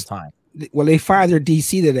single time. Well, they fired their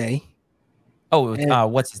DC today. Oh,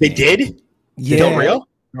 what's his name? They did? Yeah. Del Rio?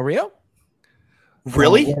 Del Rio?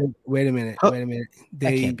 Really? Wait a minute.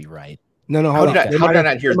 That can't be right. No, hold on. How did I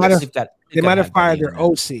not hear this? They might have fired their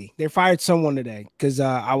OC. They fired someone today because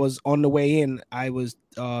I was on the way in. I was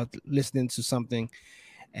listening to something,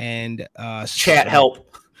 and chat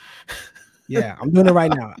help. Yeah, I'm doing it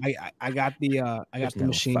right now. I got the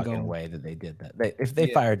machine going. Way that they did that. If they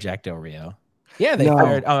fired Jack Del Rio, they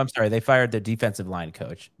fired. Oh, I'm sorry, they fired the defensive line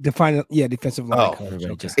coach. Defensive line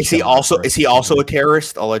coach. Is he also a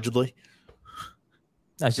terrorist allegedly?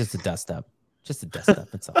 That's just a dust up. Just a dust up.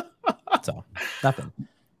 That's all. Nothing.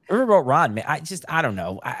 Riverboat Ron, man, I don't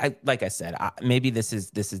know. I like I said, maybe this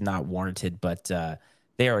is not warranted, but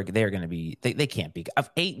they are going to be. They can't be.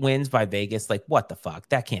 8 wins by Vegas, like what the fuck?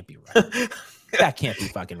 That can't be right. That can't be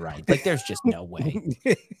fucking right. Like there's just no way.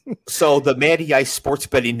 So the Matty Ice Sports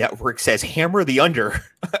Betting Network says hammer the under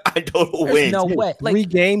on total wins. No way. Like, 3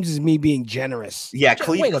 games is me being generous. Yeah,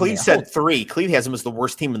 Cleve said 3. Cleve has him as the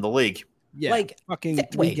worst team in the league. Yeah, like fucking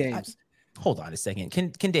 3 games. Hold on a second.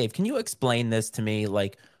 Can Dave? Can you explain this to me?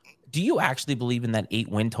 Like, do you actually believe in that 8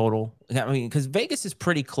 win total? I mean, because Vegas is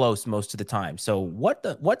pretty close most of the time. So what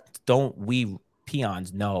don't we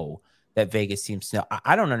peons know that Vegas seems to know?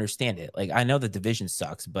 I don't understand it. Like, I know the division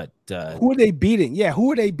sucks, but who are they beating? Yeah,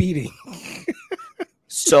 who are they beating?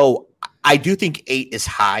 So I do think 8 is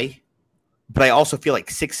high, but I also feel like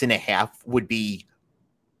 6.5 would be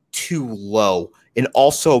too low. And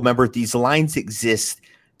also remember, these lines exist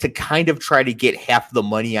to kind of try to get half the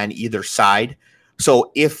money on either side.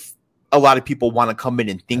 So if a lot of people want to come in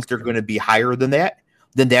and think they're going to be higher than that,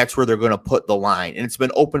 then that's where they're going to put the line. And it's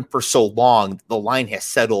been open for so long, the line has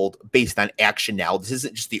settled based on action now. This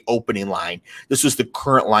isn't just the opening line. This was the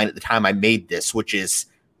current line at the time I made this, which is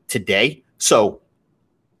today. So,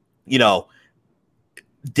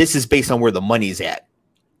 this is based on where the money's at.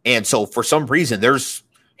 And so for some reason, there's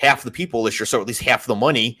half the people this year, so at least half the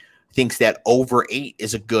money thinks that over 8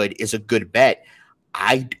 is a good bet.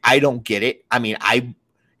 I don't get it. I mean, I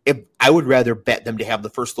would rather bet them to have the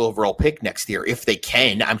first overall pick next year if they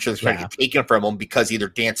can. I'm sure they're trying to get taken from them because either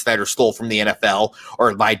Dan Snyder stole from the NFL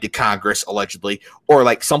or lied to Congress allegedly or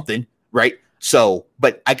like something, right? So,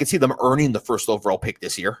 but I could see them earning the first overall pick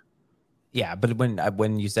this year. Yeah, but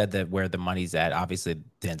when you said that where the money's at, obviously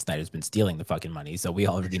Dan Snyder's been stealing the fucking money, so we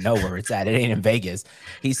already know where it's at. It ain't in Vegas.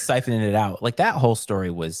 He's siphoning it out. Like that whole story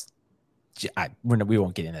was. We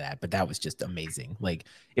won't get into that, but that was just amazing. Like,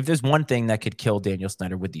 if there's one thing that could kill Daniel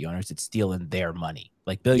Snyder with the owners, it's stealing their money.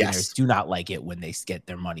 Like, billionaires do not like it when they get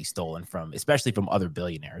their money stolen from, especially from other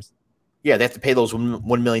billionaires. Yeah, they have to pay those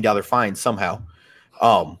 $1 million fines somehow.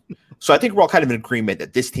 So I think we're all kind of in agreement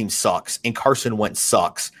that this team sucks and Carson Wentz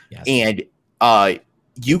sucks. Yes. And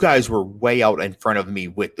you guys were way out in front of me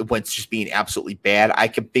with what's just being absolutely bad. I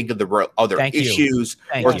can think of the other issues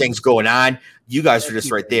or things going on. You guys were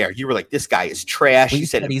just right there. You were like, this guy is trash. You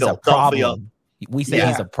said he's a problem. We say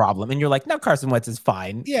he's a problem, and you're like, no, Carson Wentz is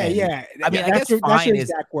fine. Yeah. I mean, I guess that's fine your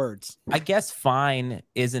exact words. I guess fine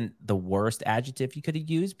isn't the worst adjective you could have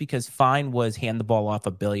used, because fine was hand the ball off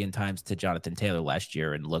 1 billion times to Jonathan Taylor last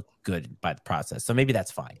year and looked good by the process. So maybe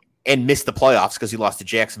that's fine. And missed the playoffs because he lost to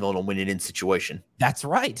Jacksonville in a win-it-in situation. That's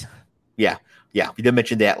right. Yeah. We did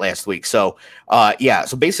mention that last week. So,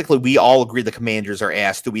 so basically, we all agree the Commanders are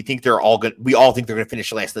asked. Do we think they're all good? We all think they're going to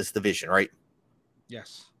finish last in this division, right?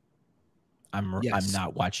 Yes. I'm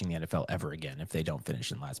not watching the NFL ever again if they don't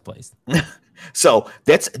finish in last place. So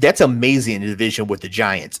that's amazing in the division with the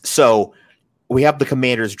Giants. So we have the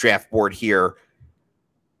Commanders draft board here.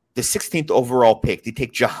 The 16th overall pick, they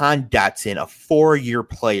take Jahan Dotson, a 4-year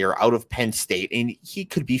player out of Penn State, and he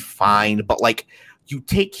could be fine, but like you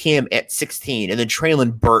take him at 16, and then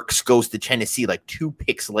Treylon Burks goes to Tennessee like 2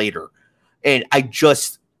 picks later, and I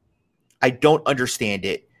don't understand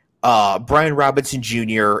it. Brian Robinson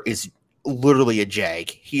Jr. is literally a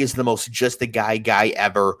jag. He is the most just a guy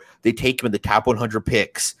ever. They take him in the top 100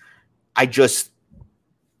 picks.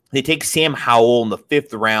 They take Sam Howell in the 5th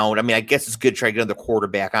round. I mean, I guess it's good to try to get another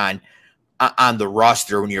quarterback on the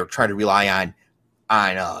roster when you're trying to rely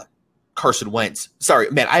on Carson Wentz.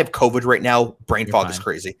 Sorry, man, I have COVID right now. Brain fog is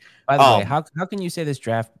crazy. By the way, how can you say this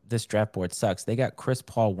draft board sucks? They got Chris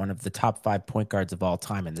Paul, one of the top 5 point guards of all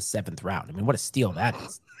time, in the 7th round. I mean, what a steal that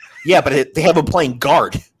is. Yeah, but they have him playing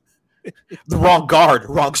guard. The wrong guard,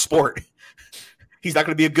 wrong sport. He's not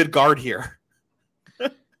going to be a good guard here.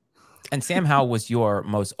 And Sam Howell was your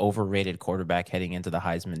most overrated quarterback heading into the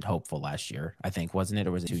Heisman hopeful last year, I think, wasn't it?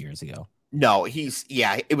 Or was it 2 years ago? No,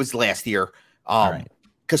 it was last year. All right.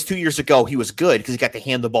 Because 2 years ago he was good because he got to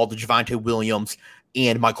hand the ball to Javonte Williams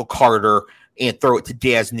and Michael Carter and throw it to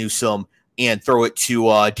Daz Newsome and throw it to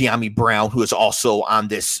De'Ami Brown, who is also on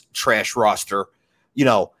this trash roster. You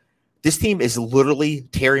know, this team is literally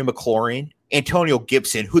Terry McLaurin, Antonio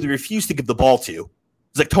Gibson, who they refuse to give the ball to.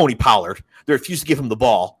 It's like Tony Pollard. They refuse to give him the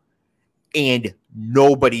ball. And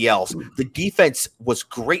nobody else. The defense was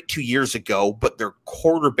great 2 years ago, but their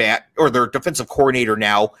quarterback or their defensive coordinator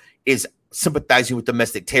now is sympathizing with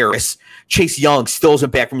domestic terrorists. Chase Young still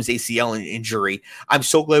isn't back from his ACL injury. I'm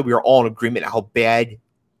so glad we are all in agreement how bad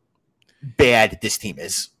this team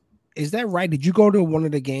is. Is that right? Did you go to one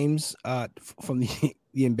of the games from the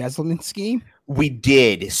embezzlement scheme? We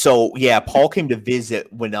did. So, yeah, Paul came to visit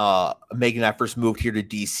when Megan and I first moved here to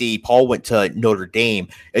D.C. Paul went to Notre Dame,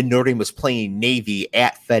 and Notre Dame was playing Navy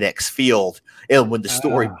at FedEx Field. And when the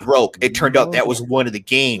story broke, it turned out that was one of the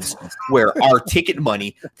games where our ticket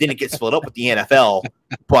money didn't get split up with the NFL,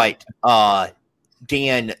 but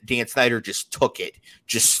Dan Snyder just took it,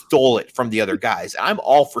 just stole it from the other guys. I'm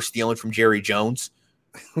all for stealing from Jerry Jones.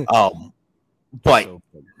 But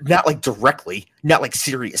not like directly, not like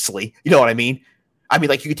seriously. You know what I mean? I mean,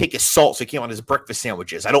 like you could take his salt so he came on his breakfast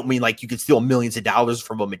sandwiches. I don't mean like you could steal millions of dollars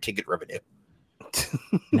from him in ticket revenue.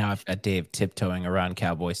 Now I've got Dave tiptoeing around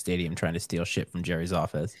Cowboy Stadium trying to steal shit from Jerry's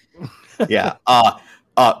office. Yeah.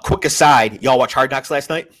 Quick aside, y'all watch Hard Knocks last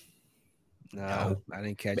night? No, I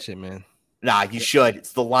didn't catch it, man. Nah, you should.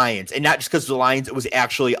 It's the Lions. And not just because of the Lions, it was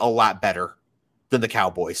actually a lot better than the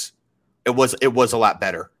Cowboys. It was a lot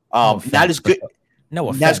better. Not as good. No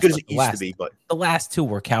offense, not as good as it used to be, but the last two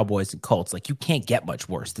were Cowboys and Colts. Like you can't get much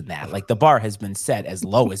worse than that. Like the bar has been set as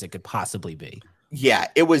low as it could possibly be. Yeah,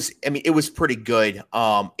 it was. I mean, it was pretty good.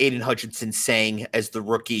 Aiden Hutchinson sang as the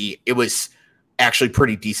rookie. It was actually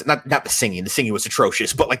pretty decent. Not the singing. The singing was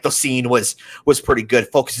atrocious, but like the scene was pretty good.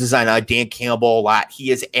 Focuses on Dan Campbell a lot.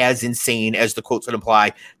 He is as insane as the quotes would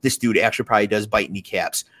imply. This dude actually probably does bite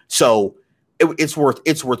kneecaps. So it's worth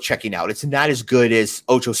checking out. It's not as good as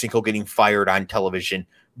Ocho Cinco getting fired on television,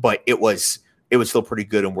 but it was still pretty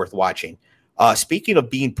good and worth watching. Speaking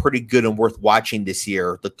of being pretty good and worth watching this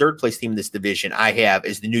year, the third place team in this division I have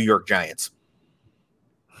is the New York Giants.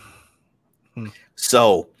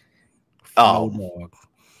 So,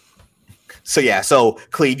 so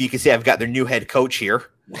Cleve, you can see I've got their new head coach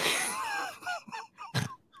here.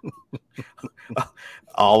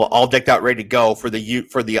 all decked out, ready to go for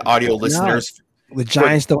the audio listeners. The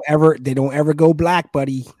Giants don't ever go black,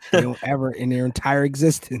 buddy. They don't ever in their entire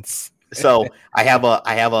existence. So I have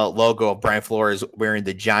a logo of Brian Flores wearing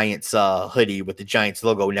the Giants hoodie with the Giants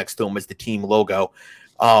logo next to him as the team logo.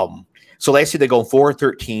 So last year they go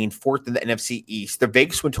 4-13, fourth in the NFC East. The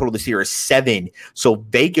Vegas win total this year is 7. So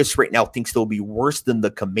Vegas right now thinks they'll be worse than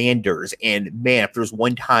the Commanders. And man, if there's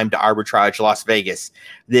one time to arbitrage Las Vegas,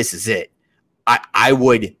 this is it. I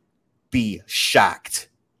would be shocked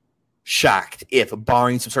if,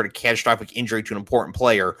 barring some sort of catastrophic injury to an important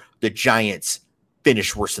player, the Giants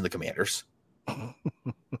finish worse than the Commanders.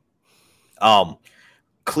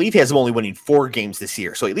 Cleve has them only winning 4 games this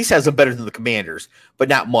year, so at least has them better than the Commanders, but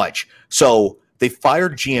not much. So they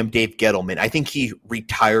fired GM Dave Gettleman. I think he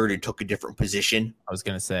retired and took a different position. I was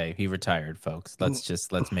going to say he retired, folks.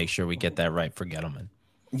 Let's make sure we get that right for Gettleman.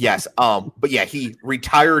 Yes. But yeah, he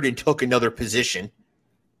retired and took another position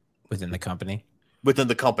within the company.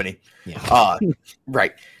 Yeah.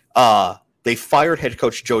 Right. They fired head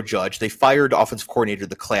coach Joe Judge. They fired offensive coordinator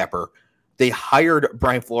the Clapper. They hired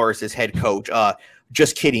Brian Flores as head coach.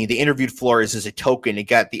 Just kidding. They interviewed Flores as a token and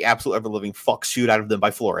got the absolute ever-living fuck suit out of them by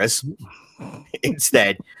Flores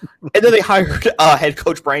instead. And then they hired head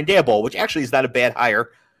coach Brian Daboll, which actually is not a bad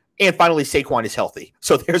hire. And finally, Saquon is healthy.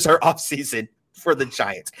 So there's our offseason for the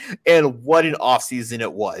Giants. And what an offseason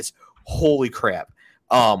it was. Holy crap.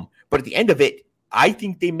 But at the end of it, I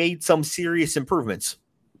think they made some serious improvements.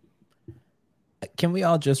 Can we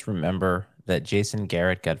all just remember that Jason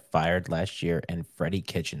Garrett got fired last year and Freddie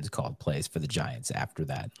Kitchens called plays for the Giants after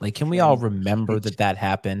that? Like, can we all remember that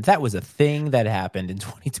happened? That was a thing that happened in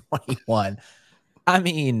 2021. I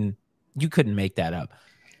mean, you couldn't make that up.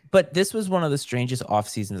 But this was one of the strangest off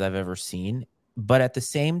seasons I've ever seen. But at the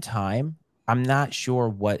same time, I'm not sure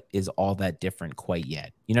what is all that different quite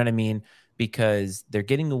yet. You know what I mean? Because they're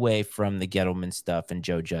getting away from the Gettleman stuff and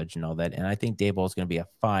Joe Judge and all that. And I think Daboll is going to be a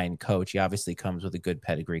fine coach. He obviously comes with a good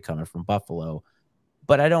pedigree coming from Buffalo.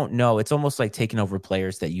 But I don't know. It's almost like taking over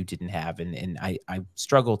players that you didn't have. And I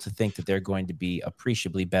struggle to think that they're going to be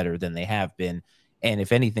appreciably better than they have been. And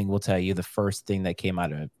if anything, we'll tell you the first thing that came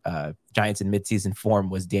out of Giants in midseason form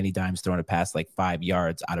was Danny Dimes throwing a pass like 5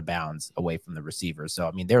 yards out of bounds away from the receiver. So,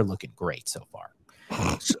 I mean, they're looking great so far.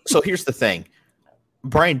 So here's the thing.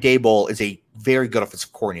 Brian Daboll is a very good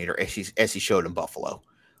offensive coordinator, as he showed in Buffalo.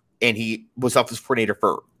 And he was offensive coordinator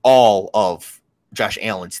for all of Josh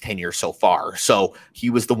Allen's tenure so far. So he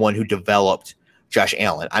was the one who developed Josh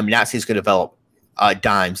Allen. I'm not saying he's going to develop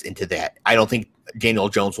Dimes into that. I don't think Daniel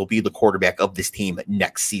Jones will be the quarterback of this team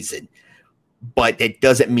next season. But that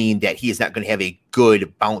doesn't mean that he is not going to have a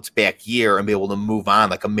good bounce back year and be able to move on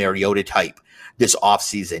like a Mariota type this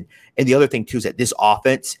offseason. And the other thing, too, is that this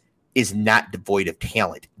offense is not devoid of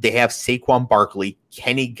talent. They have Saquon Barkley,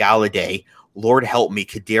 Kenny Galladay, Lord help me,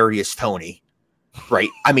 Kadarius Toney, right?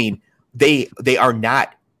 I mean, they are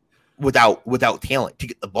not without talent to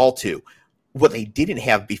get the ball to. What they didn't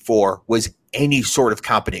have before was any sort of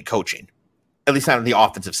competent coaching, at least not on the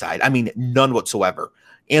offensive side. I mean, none whatsoever.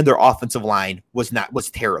 And their offensive line was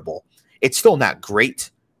terrible. It's still not great,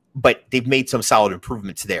 but they've made some solid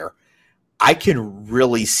improvements there. I can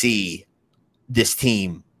really see this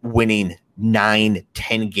team winning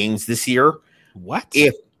 9-10 games this year. What?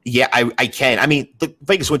 I can. I mean, the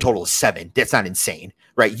Vegas win total is 7. That's not insane,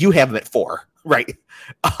 right? You have them at 4, right?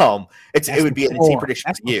 It would be an insane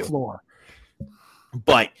prediction for you. Floor.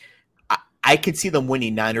 But I could see them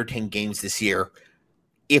winning 9 or 10 games this year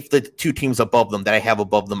if the 2 teams above them that I have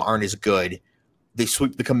above them aren't as good. They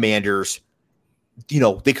sweep the Commanders. You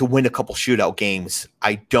know, they could win a couple shootout games.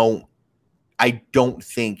 I don't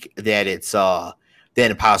think that it's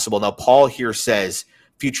then impossible. Now, Paul here says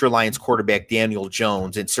future Lions quarterback Daniel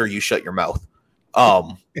Jones, and sir, you shut your mouth.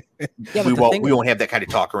 We won't have that kind of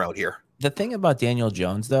talk around here. The thing about Daniel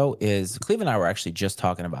Jones, though, is Cleve and I were actually just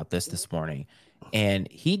talking about this morning, and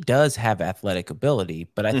he does have athletic ability.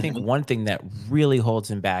 But I think one thing that really holds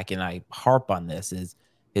him back, and I harp on this, is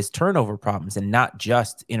his turnover problems and not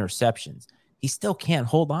just interceptions. He still can't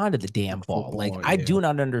hold on to the damn ball. I do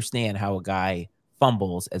not understand how a guy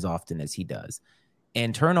fumbles as often as he does.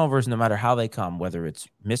 And turnovers, no matter how they come, whether it's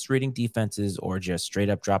misreading defenses or just straight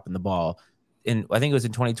up dropping the ball. And I think it was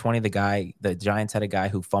in 2020, the Giants had a guy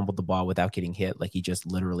who fumbled the ball without getting hit. Like, he just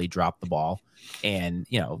literally dropped the ball. And,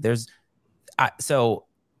 you know, so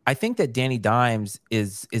I think that Danny Dimes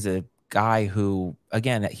is a guy who,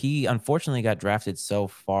 again, he unfortunately got drafted so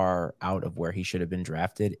far out of where he should have been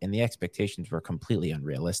drafted. And the expectations were completely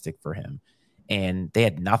unrealistic for him. And they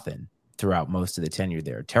had nothing throughout most of the tenure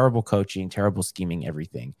there. Terrible coaching, terrible scheming,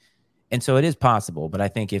 everything. And so it is possible, but I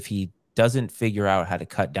think if he doesn't figure out how to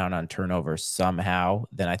cut down on turnovers somehow,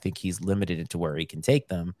 then I think he's limited to where he can take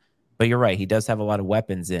them. But you're right, he does have a lot of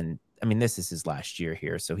weapons, and I mean, this is his last year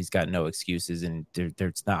here, so he's got no excuses, and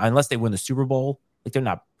there's not, unless they win the Super Bowl, like, they're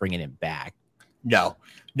not bringing him back. No.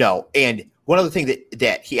 And one other thing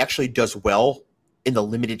that he actually does well in the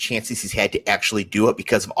limited chances he's had to actually do it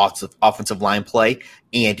because of offensive line play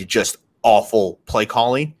and just awful play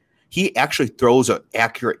calling, he actually throws an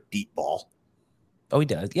accurate deep ball. Oh, he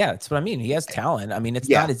does. Yeah, that's what I mean. He has talent. I mean, it's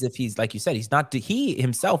Yeah. not as if he's, like you said, he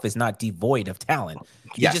himself is not devoid of talent.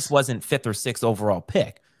 He Yes. just wasn't 5th or 6th overall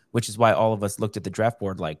pick, which is why all of us looked at the draft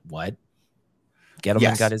board like, what? Gettleman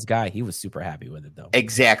Yes. got his guy. He was super happy with it, though.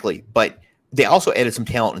 Exactly. But they also added some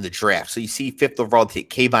talent in the draft. So you see 5th overall,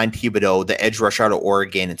 Kayvon Thibodeau, the edge rusher out of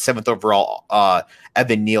Oregon, and 7th overall,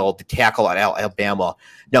 Evan Neal, the tackle at Alabama.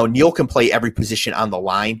 Now, Neal can play every position on the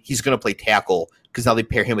line. He's going to play tackle because now they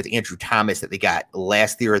pair him with Andrew Thomas that they got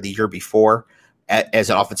last year or the year before as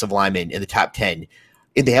an offensive lineman in the top 10.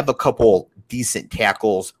 And they have a couple decent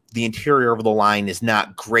tackles. The interior of the line is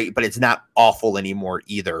not great, but it's not awful anymore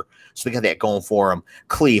either. So they got that going for them.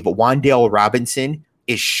 Cleve, Wan'Dale Robinson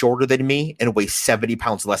is shorter than me and weighs 70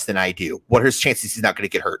 pounds less than I do. What are his chances he's not going to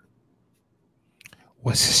get hurt?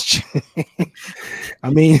 What's his I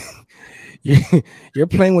mean, you're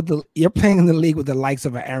playing in the league with the likes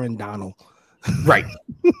of an Aaron Donald. Right.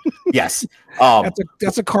 Yes.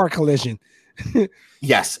 That's a car collision.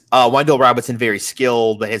 Yes. Wan'Dale Robinson, very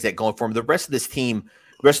skilled, but has that going for him. The rest of this team,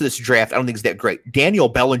 the rest of this draft, I don't think is that great. Daniel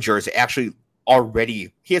Bellinger is actually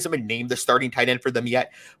already, he hasn't been named the starting tight end for them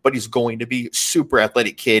yet, but he's going to be super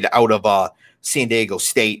athletic kid out of San Diego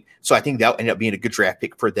State. So I think that ended up being a good draft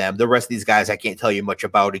pick for them. The rest of these guys, I can't tell you much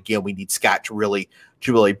about. Again, we need Scott to really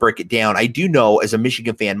break it down. I do know as a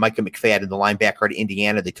Michigan fan, Micah McFadden, the linebacker at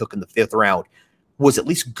Indiana, they took in the 5th round, was at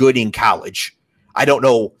least good in college. I don't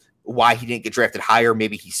know why he didn't get drafted higher.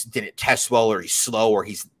 Maybe he didn't test well, or he's slow, or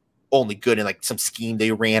he's only good in like some scheme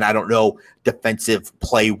they ran. I don't know defensive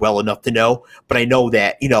play well enough to know, but I know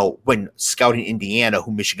that, when scouting Indiana,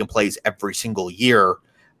 who Michigan plays every single year,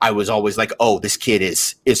 I was always like, oh, this kid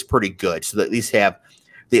is pretty good. So they at least have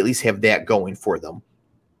that going for them.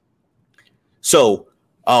 So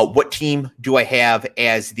what team do I have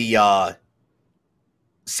as the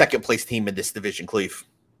second place team in this division, Cleve?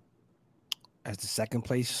 As the second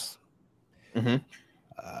place? Mm-hmm.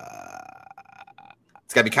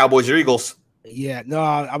 It's got to be Cowboys or Eagles. Yeah, no,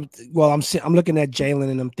 I'm looking at Jalen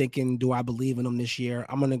and I'm thinking, do I believe in him this year?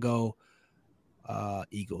 I'm gonna go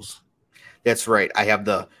Eagles. That's right. I have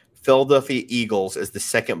the Philadelphia Eagles as the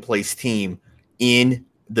second place team in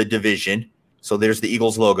the division. So there's the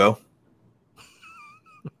Eagles logo.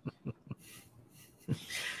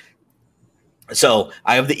 So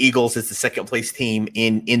I have the Eagles as the second place team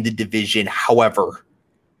in the division. However,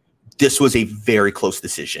 this was a very close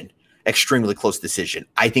decision. Extremely close decision.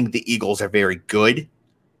 I think the Eagles are very good,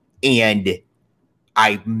 and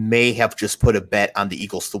I may have just put a bet on the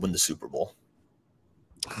Eagles to win the Super Bowl.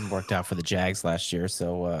 It worked out for the Jags last year,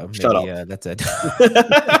 so Shut maybe up. That's it.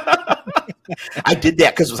 I did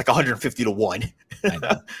that because it was like 150 to 1.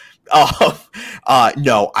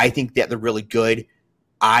 No, I think that they're really good.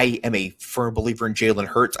 I am a firm believer in Jalen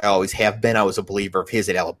Hurts. I always have been. I was a believer of his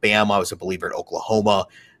at Alabama. I was a believer at Oklahoma.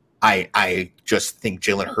 I just think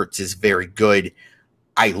Jalen Hurts is very good.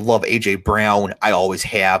 I love A.J. Brown. I always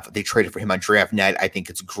have. They traded for him on draft night. I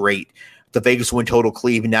think it's great. The Vegas win total,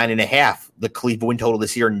 Cleve, 9.5. The Cleve win total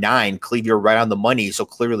this year, 9. Cleve, you're right on the money. So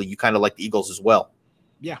clearly you kind of like the Eagles as well.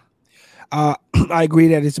 Yeah. I agree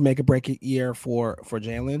that it's a make or break year for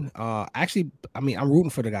Jalen. Actually, I mean, I'm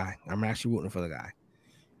rooting for the guy. I'm actually rooting for the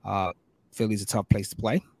guy. Philly's a tough place to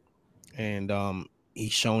play. And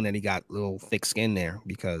he's shown that he got a little thick skin there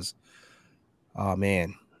because, oh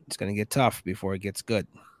man, it's going to get tough before it gets good.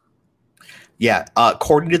 Yeah.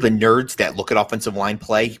 According to the nerds that look at offensive line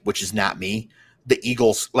play, which is not me, the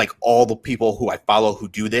Eagles, like all the people who I follow who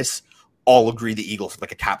do this, all agree the Eagles are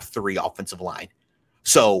like a top 3 offensive line.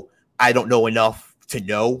 So I don't know enough to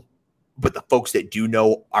know, but the folks that do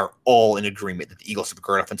know are all in agreement that the Eagles have a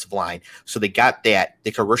great offensive line. So they got that.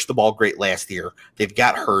 They could rush the ball great last year. They've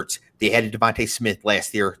got Hurts. They added Devontae Smith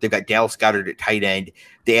last year. They've got Dallas Goedert at tight end.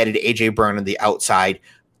 They added A.J. Brown on the outside.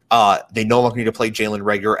 They no longer need to play Jalen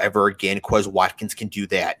Reagor ever again. Quez Watkins can do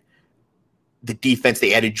that. The defense,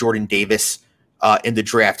 they added Jordan Davis in the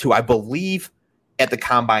draft, who I believe at the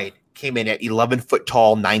combine came in at 11 foot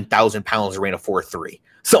tall, 9,000 pounds, ran a 4.3,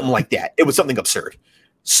 something like that. It was something absurd.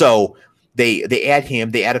 So they add him.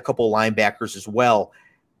 They add a couple linebackers as well.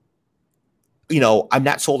 I'm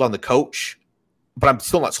not sold on the coach, but I'm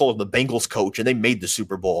still not sold on the Bengals coach, and they made the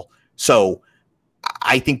Super Bowl. So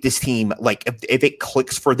I think this team, like if it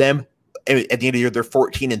clicks for them at the end of the year, they're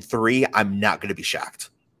 14-3. I'm not going to be shocked.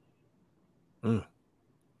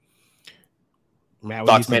 Matt,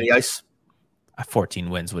 thoughts, Matty Ice? 14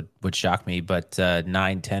 wins would shock me, but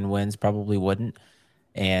 9-10 wins probably wouldn't.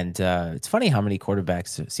 And it's funny how many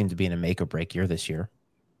quarterbacks seem to be in a make or break year this year.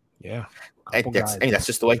 Yeah, that's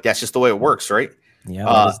just the way it works, right? Yeah,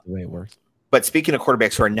 that is the way it works. But speaking of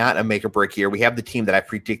quarterbacks who are not a make or break year, we have the team that I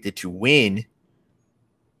predicted to win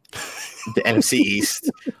the NFC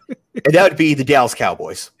East, and that would be the Dallas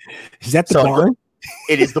Cowboys. Is that the barn?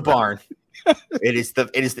 It is the barn. It is the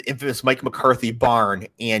infamous Mike McCarthy barn,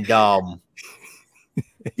 and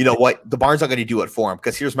you know what? The barn's not going to do it for him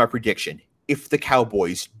because here's my prediction: if the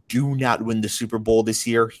Cowboys do not win the Super Bowl this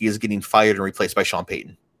year, he is getting fired and replaced by Sean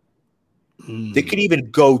Payton. They could even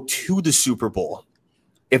go to the Super Bowl.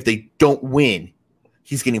 If they don't win,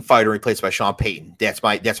 he's getting fired and replaced by Sean Payton. That's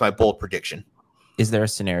my bold prediction. Is there a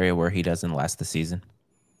scenario where he doesn't last the season?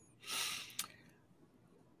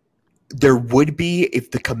 There would be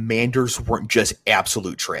if the Commanders weren't just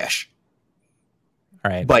absolute trash.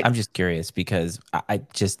 All right, but I'm just curious because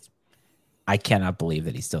I cannot believe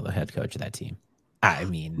that he's still the head coach of that team. I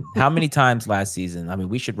mean, how many times last season? I mean,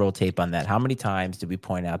 we should roll tape on that. How many times did we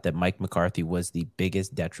point out that Mike McCarthy was the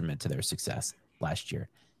biggest detriment to their success last year?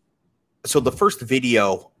 So the first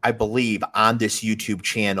video, I believe, on this YouTube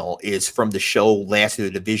channel is from the show last year,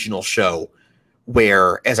 the divisional show,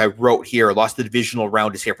 where, as I wrote here, lost the divisional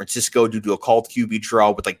round to San Francisco due to a called QB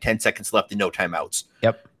draw with like 10 seconds left and no timeouts.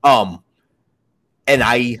 Yep. And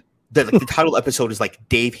the title episode is like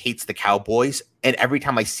Dave hates the Cowboys, and every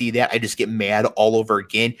time I see that, I just get mad all over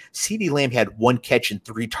again. CeeDee Lamb had 1 catch and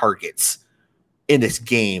 3 targets in this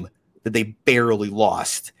game that they barely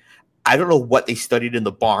lost. I don't know what they studied in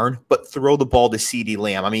the barn, but throw the ball to CeeDee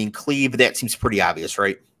Lamb. I mean, Cleve, that seems pretty obvious,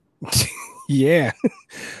 right? Yeah.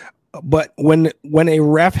 But when a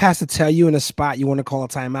ref has to tell you in a spot you want to call a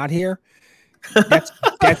timeout here, that's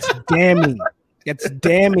damning. That's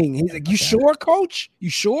damning. He's like, "You sure, coach? You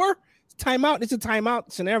sure? It's timeout. It's a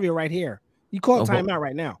timeout scenario right here. You call a timeout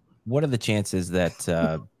right now." What are the chances that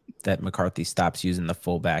that McCarthy stops using the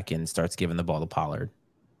fullback and starts giving the ball to Pollard?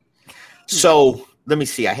 So let me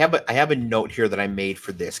see. I have a note here that I made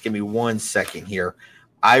for this. Give me 1 second here.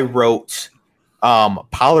 I wrote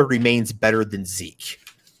Pollard remains better than Zeke.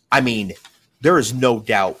 I mean, there is no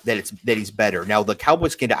doubt that he's better. Now, the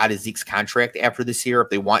Cowboys can get out of Zeke's contract after this year if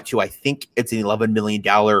they want to. I think it's an $11 million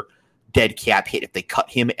dead cap hit if they cut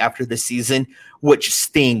him after the season, which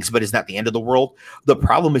stings, but is not the end of the world. The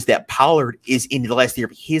problem is that Pollard is in the last year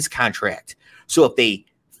of his contract. So if they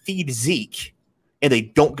feed Zeke and they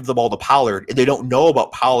don't give the ball to Pollard and they don't know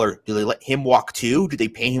about Pollard, do they let him walk too? Do they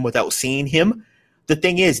pay him without seeing him? The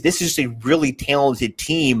thing is, this is a really talented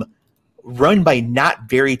team run by not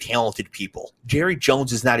very talented people. Jerry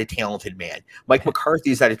Jones is not a talented man. Mike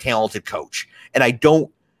McCarthy is not a talented coach.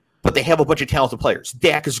 But they have a bunch of talented players.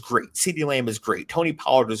 Dak is great. CeeDee Lamb is great. Tony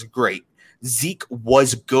Pollard is great. Zeke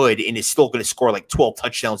was good and is still going to score like 12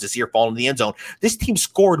 touchdowns this year, falling in the end zone. This team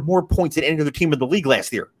scored more points than any other team in the league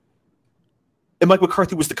last year. And Mike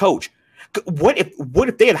McCarthy was the coach. What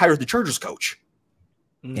if they had hired the Chargers coach?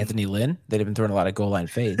 Anthony Lynn? They'd have been throwing a lot of goal line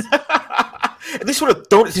fades. And this would have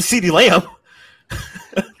thrown it to CeeDee Lamb.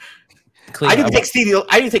 I didn't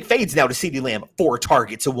take fades now to CeeDee Lamb 4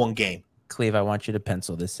 targets in 1 game. Cleve, I want you to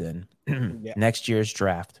pencil this in. Next year's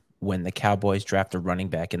draft, when the Cowboys draft a running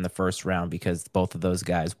back in the first round because both of those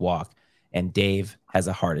guys walk, and Dave has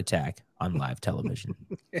a heart attack on live television.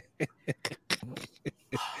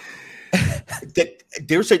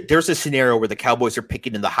 There's a scenario where the Cowboys are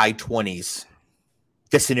picking in the high 20s.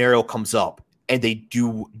 The scenario comes up, and they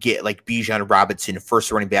do get like Bijan Robinson,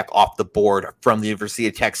 first running back off the board from the University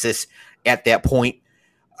of Texas. At that point,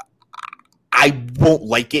 I won't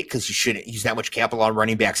like it because you shouldn't use that much capital on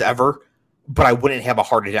running backs ever, but I wouldn't have a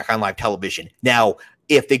heart attack on live television. Now,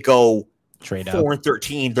 if they go trade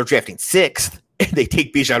 4-13, they're drafting 6th, and they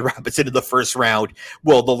take Bijan Robinson in the first round,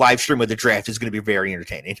 well, the live stream of the draft is going to be very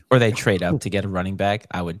entertaining. Or they trade up to get a running back.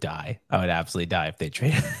 I would die. I would absolutely die if they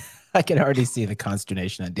trade. I can already see the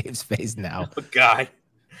consternation on Dave's face now. Oh, God.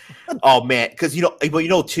 Oh, man. Because,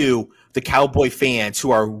 too, the Cowboy fans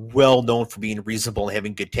who are well known for being reasonable and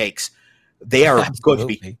having good takes, they're going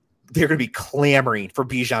to be clamoring for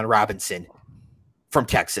Bijan Robinson from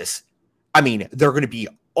Texas. I mean, they're going to be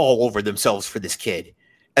all over themselves for this kid,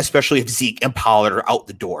 especially if Zeke and Pollard are out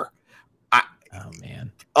the door. Oh,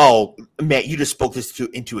 man. Oh, Matt, you just spoke this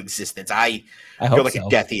into existence. You're like a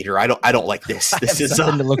Death Eater. I don't like this. This is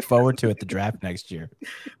something to look forward to at the draft next year.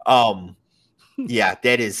 Yeah,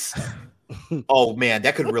 that is. Oh man,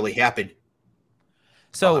 that could really happen.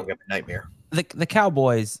 So I'm having a nightmare. The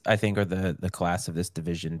Cowboys, I think, are the class of this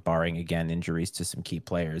division, barring again injuries to some key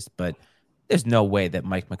players. But there's no way that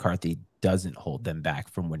Mike McCarthy doesn't hold them back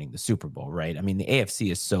from winning the Super Bowl, right? I mean, the AFC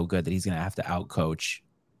is so good that he's going to have to outcoach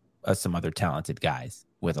some other talented guys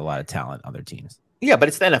with a lot of talent on other teams. Yeah, but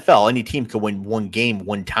it's the NFL. Any team can win 1 game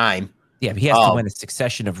 1 time. Yeah, but he has to win a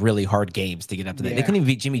succession of really hard games to get up to that. They couldn't even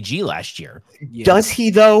beat Jimmy G last year. Yeah. Does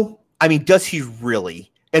he, though? I mean, does he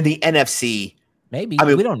really? In the NFC, Maybe. I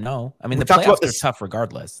mean, we don't know. I mean, we the talked about playoffs are this- tough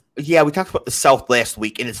regardless. Yeah, we talked about the South last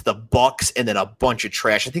week, and it's the Bucks and then a bunch of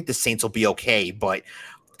trash. I think the Saints will be okay, but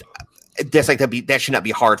that should not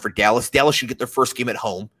be hard for Dallas. Dallas should get their first game at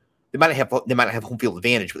home. They might not have home field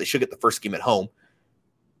advantage, but they should get the first game at home.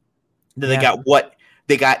 Then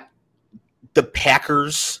they got the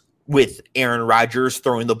Packers with Aaron Rodgers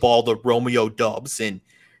throwing the ball to Romeo Doubs and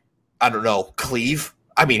I don't know, Cleve.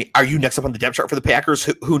 I mean, are you next up on the depth chart for the Packers?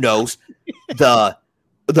 Who knows? The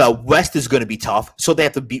West is going to be tough, so they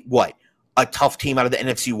have to beat a tough team out of the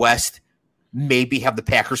NFC West. Maybe have the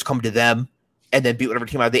Packers come to them and then beat whatever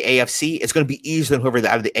team out of the AFC. It's going to be easier than whoever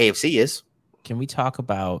out of the AFC is. Can we talk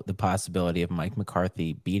about the possibility of Mike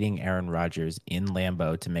McCarthy beating Aaron Rodgers in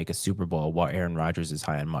Lambeau to make a Super Bowl while Aaron Rodgers is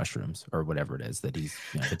high on mushrooms or whatever it is that he's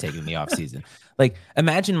been taking in the offseason? Like,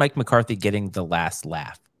 imagine Mike McCarthy getting the last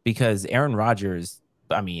laugh because Aaron Rodgers,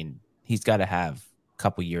 I mean, he's got to have a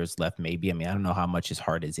couple years left, maybe. I mean, I don't know how much his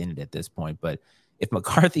heart is in it at this point, but if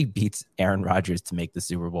McCarthy beats Aaron Rodgers to make the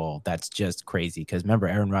Super Bowl, that's just crazy. Because remember,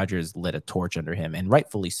 Aaron Rodgers lit a torch under him, and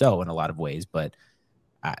rightfully so in a lot of ways, but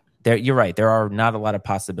you're right. There are not a lot of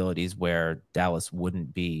possibilities where Dallas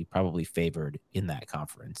wouldn't be probably favored in that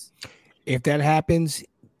conference. If that happens,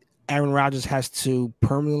 Aaron Rodgers has to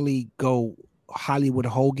permanently go Hollywood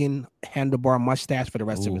Hogan handlebar mustache for the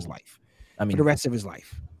rest of his life. I mean, for the rest of his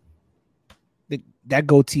life. That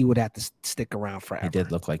goatee would have to stick around forever. He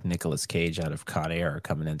did look like Nicolas Cage out of Con Air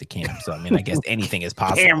coming into camp. So, I mean, I guess anything is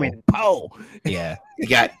possible. Cameron Poe. Yeah. You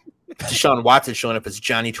got Deshaun Watson showing up as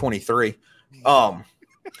Johnny 23. All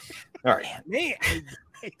right. Man.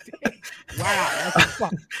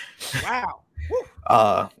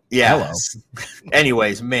 Wow. Yeah. Hello.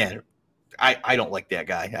 Anyways, man, I don't like that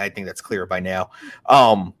guy. I think that's clear by now.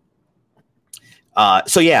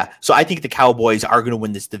 So I think the Cowboys are going to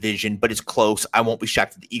win this division, but it's close. I won't be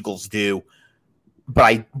shocked if the Eagles do, but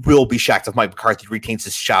I will be shocked if Mike McCarthy retains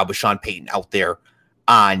his job with Sean Payton out there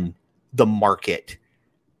on the market.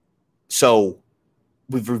 So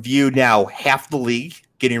we've reviewed now half the league,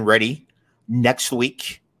 getting ready. Next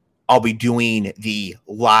week, I'll be doing the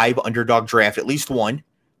live underdog draft, at least one,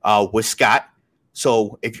 with Scott.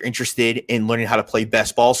 So if you're interested in learning how to play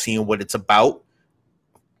best ball, seeing what it's about,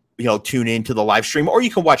 tune into the live stream, or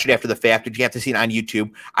you can watch it after the fact if you have to see it on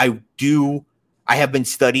YouTube. I have been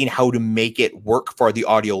studying how to make it work for the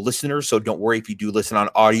audio listeners. So don't worry, if you do listen on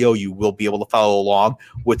audio, you will be able to follow along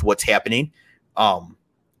with what's happening.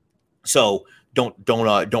 So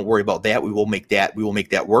don't worry about that. We will make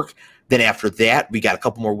that work. Then after that, we got a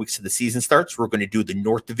couple more weeks to the season starts. We're going to do the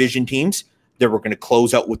North Division teams. Then we're going to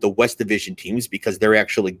close out with the West Division teams because they're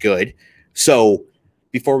actually good. So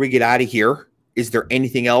before we get out of here, is there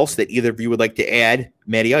anything else that either of you would like to add,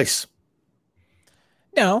 Matty Ice?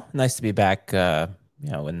 No, nice to be back.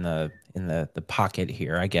 In the pocket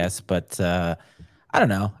here, I guess. But I don't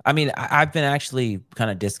know. I mean, I've been actually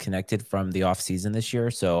kind of disconnected from the off season this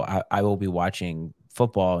year, so I will be watching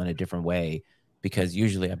football in a different way because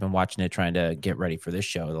usually I've been watching it trying to get ready for this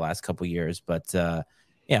show the last couple of years. But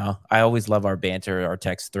I always love our banter, our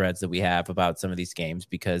text threads that we have about some of these games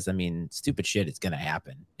because I mean, stupid shit is going to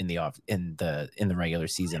happen in the regular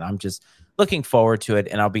season. I'm just looking forward to it,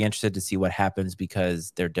 and I'll be interested to see what happens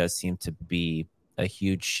because there does seem to be a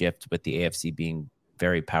huge shift with the AFC being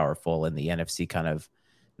very powerful and the NFC kind of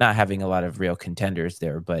not having a lot of real contenders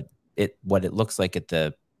there. But what it looks like at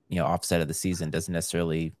the offset of the season doesn't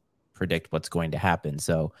necessarily predict what's going to happen.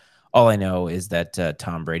 So all I know is that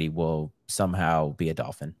Tom Brady will somehow be a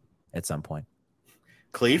Dolphin at some point.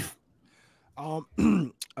 Cleve? So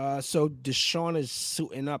Deshaun is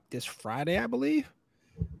suiting up this Friday, I believe.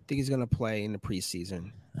 I think he's going to play in the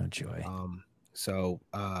preseason. Oh, joy. So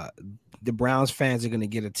the Browns fans are going to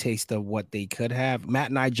get a taste of what they could have. Matt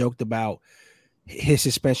and I joked about his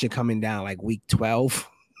suspension coming down like week 12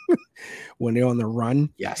 when they're on the run.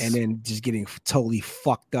 Yes. And then just getting totally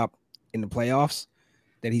fucked up in the playoffs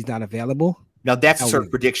that he's not available. Now, that's a sort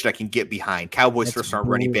of prediction I can get behind. Cowboys first round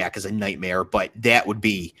running back is a nightmare, but that would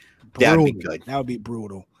be good. That would be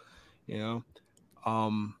brutal.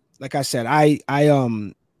 Like I said,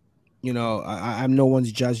 I'm no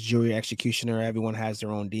one's judge, jury, executioner. Everyone has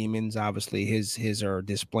their own demons. Obviously, his are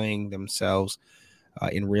displaying themselves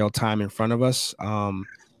in real time in front of us.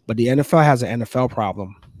 But the NFL has an NFL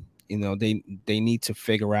problem. They need to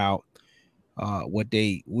figure out what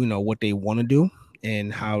they want to do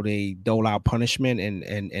and how they dole out punishment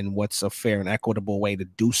and what's a fair and equitable way to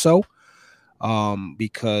do so.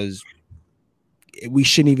 Because we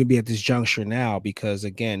shouldn't even be at this juncture now because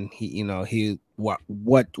again,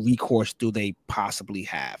 what recourse do they possibly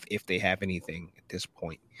have if they have anything at this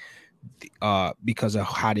point because of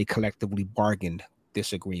how they collectively bargained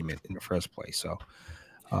this agreement in the first place. So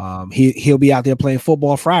he'll be out there playing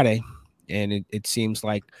football Friday, and it seems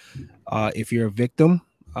like if you're a victim,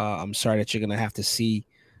 I'm sorry that you're gonna have to see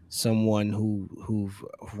someone who've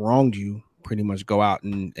wronged you pretty much go out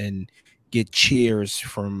and get cheers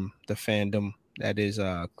from the fandom that is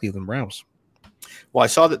Cleveland Browns. Well, I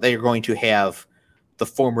saw that they are going to have the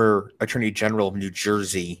former Attorney General of New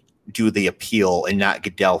Jersey do the appeal and not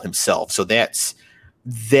Goodell himself. So that's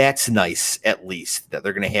nice, at least, that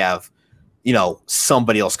they're going to have,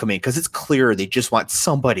 somebody else come in, because it's clear they just want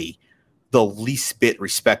somebody the least bit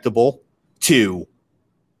respectable to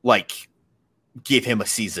give him a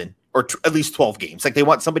season or at least 12 games. Like, they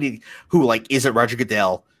want somebody who isn't Roger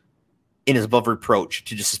Goodell and is above reproach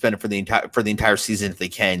to just suspend him for the entire season if they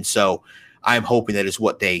can. So I'm hoping that is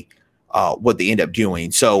what they end up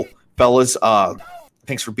doing. So, fellas,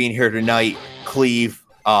 thanks for being here tonight. Cleve,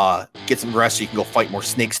 get some rest so you can go fight more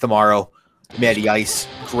snakes tomorrow. Matty Ice,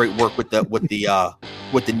 great work with the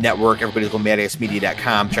network. Everybody go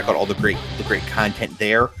matticemedia.com. Check out all the great content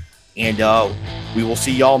there. And we will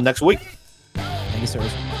see y'all next week. Thank you,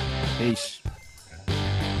 sir. Peace.